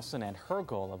Josie Nelson and her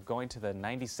goal of going to the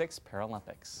 '96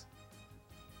 Paralympics.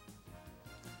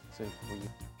 So,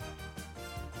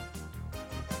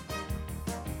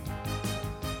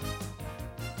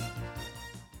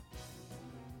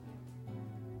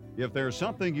 If there's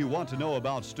something you want to know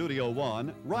about Studio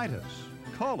One, write us,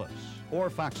 call us, or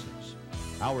fax us.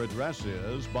 Our address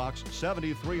is Box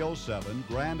 7307,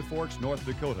 Grand Forks, North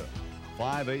Dakota,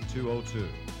 58202.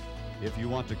 If you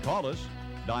want to call us,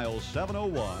 dial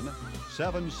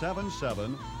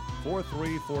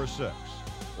 701-777-4346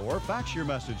 or fax your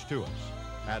message to us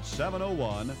at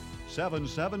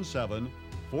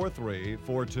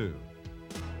 701-777-4342.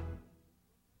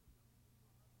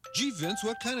 Gee, Vince,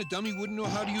 what kind of dummy wouldn't know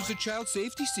how to use a child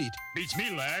safety seat? Beats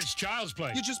me, lads. Child's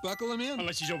play. You just buckle him in.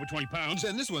 Unless he's over 20 pounds.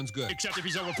 Then this one's good. Except if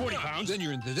he's over 40 pounds. Then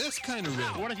you're into this kind of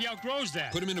rig. What if he outgrows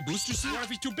that? Put him in a booster seat? What if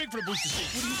he's too big for the booster seat?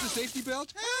 Would he use the safety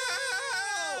belt?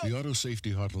 The Auto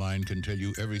Safety Hotline can tell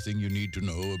you everything you need to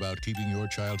know about keeping your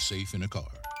child safe in a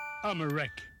car. I'm a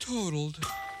wreck. Totaled.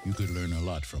 You could learn a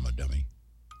lot from a dummy.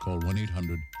 Call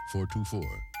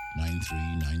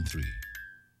 1-800-424-9393.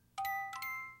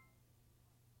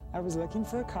 I was looking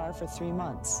for a car for 3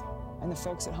 months, and the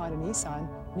folks at Honda Nissan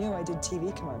knew I did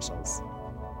TV commercials.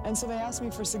 And so they asked me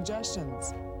for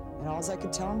suggestions, and all I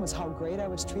could tell them was how great I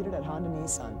was treated at Honda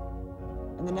Nissan.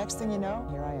 And the next thing you know,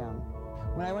 here I am.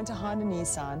 When I went to Honda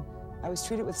Nissan, I was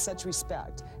treated with such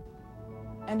respect.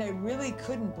 And I really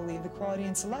couldn't believe the quality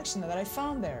and selection that I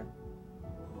found there.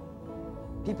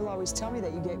 People always tell me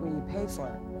that you get what you pay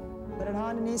for, but at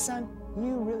Honda Nissan,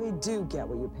 you really do get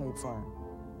what you pay for.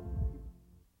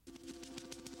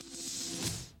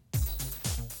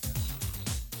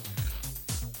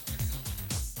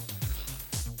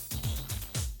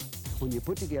 When you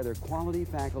put together quality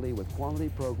faculty with quality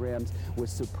programs, with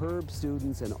superb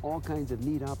students and all kinds of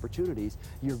neat opportunities,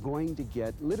 you're going to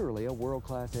get literally a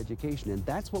world-class education. And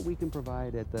that's what we can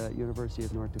provide at the University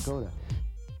of North Dakota.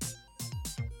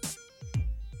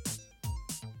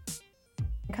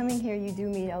 Coming here, you do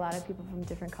meet a lot of people from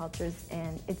different cultures,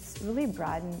 and it's really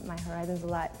broadened my horizons a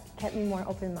lot, kept me more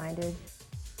open-minded.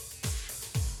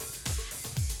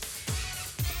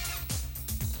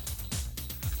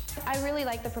 I really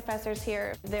like the professors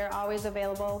here. They're always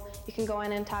available. You can go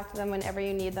in and talk to them whenever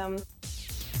you need them.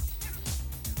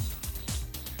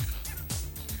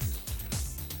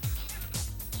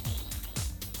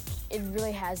 It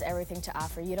really has everything to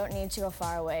offer. You don't need to go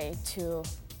far away to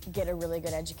get a really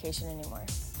good education anymore.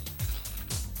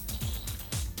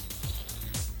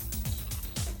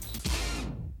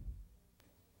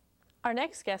 Our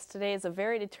next guest today is a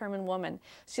very determined woman.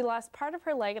 She lost part of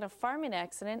her leg in a farming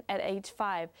accident at age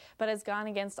 5, but has gone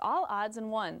against all odds and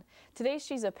won. Today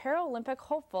she's a Paralympic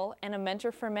hopeful and a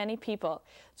mentor for many people.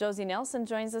 Josie Nelson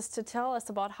joins us to tell us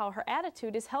about how her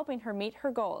attitude is helping her meet her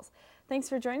goals. Thanks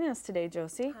for joining us today,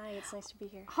 Josie. Hi, it's nice to be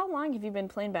here. How long have you been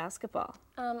playing basketball?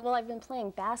 Well, I've been playing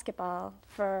basketball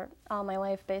for all my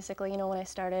life, basically, when I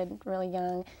started really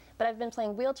young. But I've been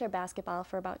playing wheelchair basketball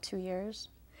for about 2 years.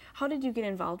 How did you get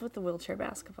involved with the wheelchair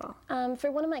basketball? For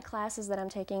one of my classes that I'm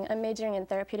taking, I'm majoring in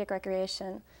therapeutic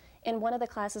recreation. In one of the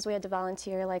classes, we had to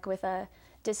volunteer, like with a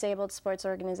disabled sports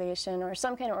organization or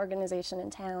some kind of organization in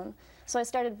town. So I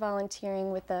started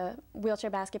volunteering with the wheelchair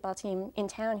basketball team in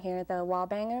town here, the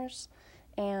Wallbangers,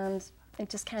 and it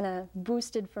just kind of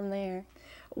boosted from there.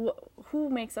 Who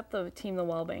makes up the team, the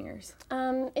Wallbangers?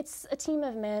 It's a team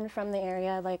of men from the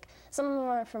area. Like, some of them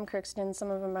are from Crookston,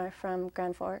 some of them are from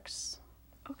Grand Forks.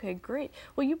 Okay, great.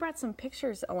 Well, you brought some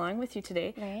pictures along with you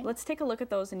today. Right. Let's take a look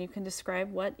at those and you can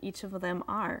describe what each of them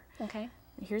are. Okay.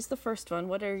 Here's the first one.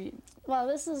 What are you? Well,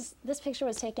 this picture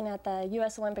was taken at the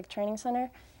U.S. Olympic Training Center,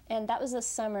 and that was this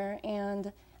summer,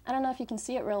 and I don't know if you can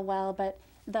see it real well, but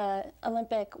the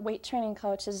Olympic weight training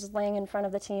coach is laying in front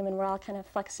of the team, and we're all kind of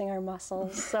flexing our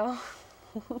muscles, so.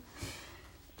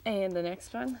 And the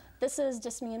next one? This is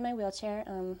just me in my wheelchair,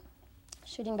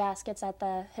 shooting baskets at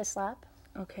the Hislop.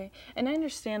 Okay, and I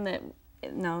understand that,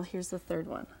 now here's the third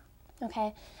one.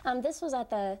 Okay, this was at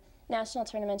the national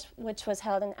tournament, which was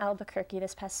held in Albuquerque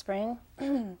this past spring.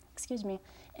 Excuse me.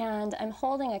 And I'm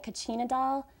holding a Kachina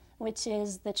doll, which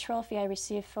is the trophy I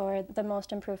received for the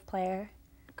most improved player.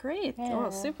 Great. Yeah. Oh,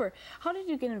 super. How did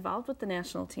you get involved with the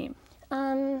national team?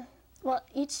 Well,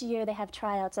 each year they have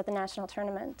tryouts at the national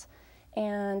tournament.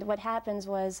 And what happens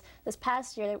was, this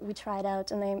past year we tried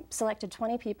out and they selected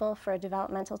 20 people for a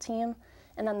developmental team,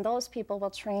 and then those people will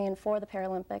train for the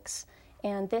Paralympics.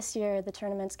 And this year the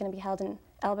tournament's going to be held in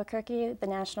Albuquerque, the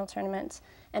national tournament.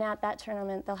 And at that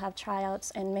tournament they'll have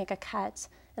tryouts and make a cut,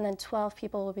 and then 12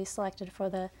 people will be selected for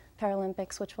the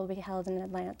Paralympics, which will be held in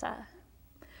Atlanta.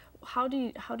 How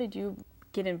did you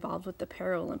get involved with the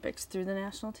Paralympics? Through the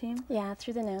national team? Yeah,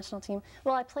 through the national team.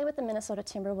 Well, I play with the Minnesota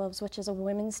Timberwolves, which is a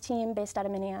women's team based out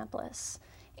of Minneapolis.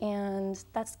 And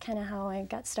that's kind of how I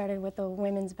got started with the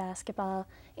women's basketball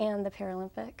and the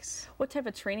Paralympics. What type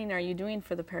of training are you doing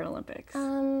for the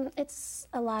Paralympics? It's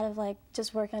a lot of like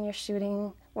just work on your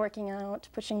shooting, working out,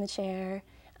 pushing the chair,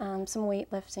 some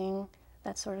weightlifting,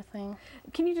 that sort of thing.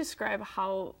 Can you describe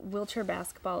how wheelchair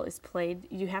basketball is played?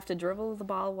 You have to dribble the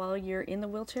ball while you're in the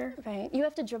wheelchair? Right. You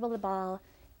have to dribble the ball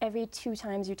every 2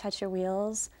 times you touch your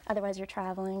wheels, otherwise you're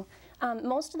traveling.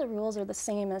 Most of the rules are the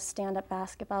same as stand-up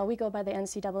basketball. We go by the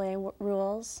NCAA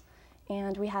rules,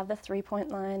 and we have the three-point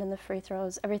line and the free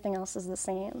throws. Everything else is the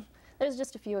same. There's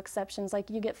just a few exceptions, like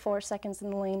you get 4 seconds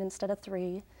in the lane instead of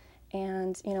 3,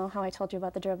 and you know how I told you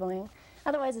about the dribbling.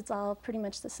 Otherwise, it's all pretty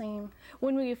much the same.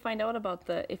 When will you find out about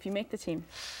if you make the team?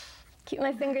 Keep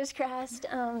my fingers crossed.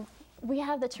 We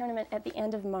have the tournament at the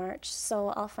end of March, so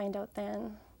I'll find out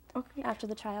then. Okay. After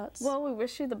the tryouts. Well, we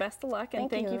wish you the best of luck, and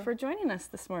thank you for joining us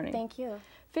this morning. Thank you.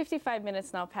 55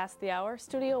 minutes now past the hour.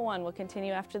 Studio One will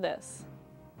continue after this.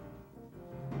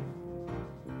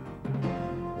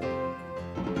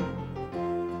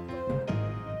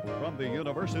 From the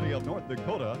University of North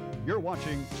Dakota, you're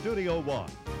watching Studio One.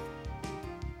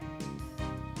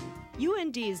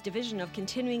 UND's Division of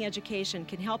Continuing Education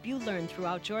can help you learn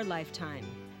throughout your lifetime.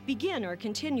 Begin or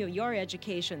continue your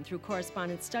education through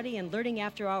correspondence study and learning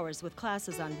after hours with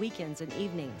classes on weekends and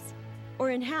evenings.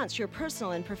 Or enhance your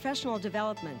personal and professional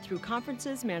development through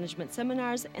conferences, management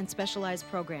seminars, and specialized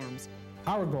programs.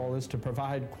 Our goal is to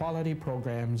provide quality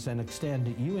programs and extend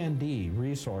UND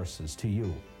resources to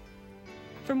you.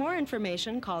 For more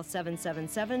information, call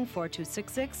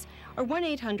 777-4266 or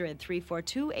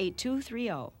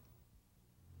 1-800-342-8230.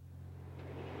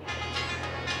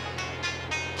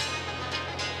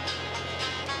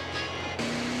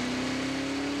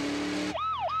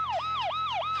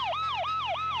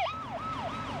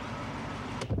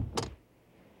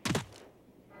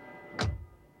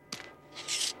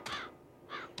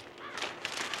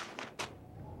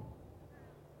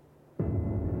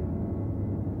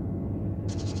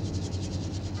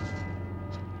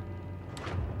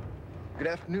 Good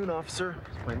afternoon, officer.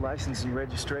 My license and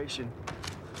registration.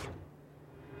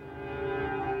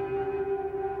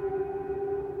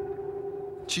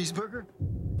 Cheeseburger?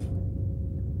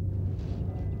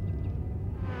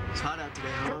 It's hot out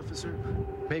today, huh, officer?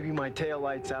 Maybe my tail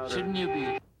light's out. Shouldn't you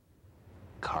be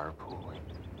carpooling?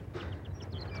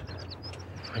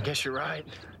 I guess you're right.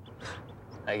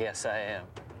 I guess I am.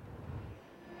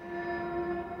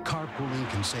 Carpooling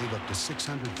can save up to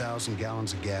 600,000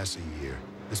 gallons of gas a year.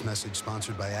 This message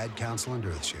sponsored by Ad Council and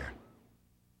Earthshare.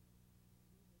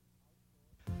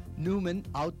 Newman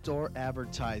Outdoor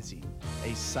Advertising,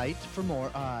 a sight for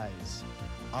more eyes.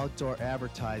 Outdoor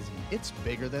advertising, it's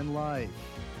bigger than life.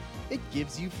 It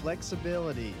gives you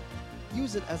flexibility.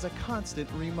 Use it as a constant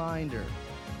reminder.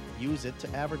 Use it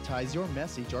to advertise your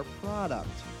message or product.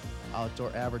 Outdoor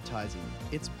advertising,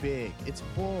 it's big, it's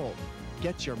bold.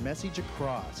 Get your message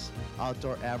across.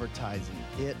 Outdoor advertising,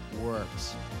 it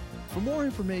works. For more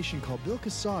information, call Bill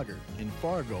Casager in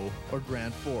Fargo or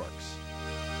Grand Forks.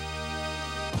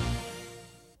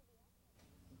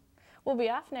 We'll be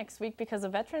off next week because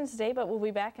of Veterans Day, but we'll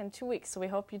be back in 2 weeks, so we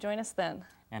hope you join us then.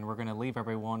 And we're going to leave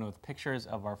everyone with pictures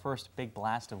of our first big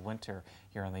blast of winter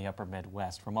here in the upper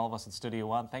Midwest. From all of us at Studio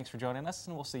One, thanks for joining us,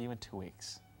 and we'll see you in 2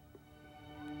 weeks.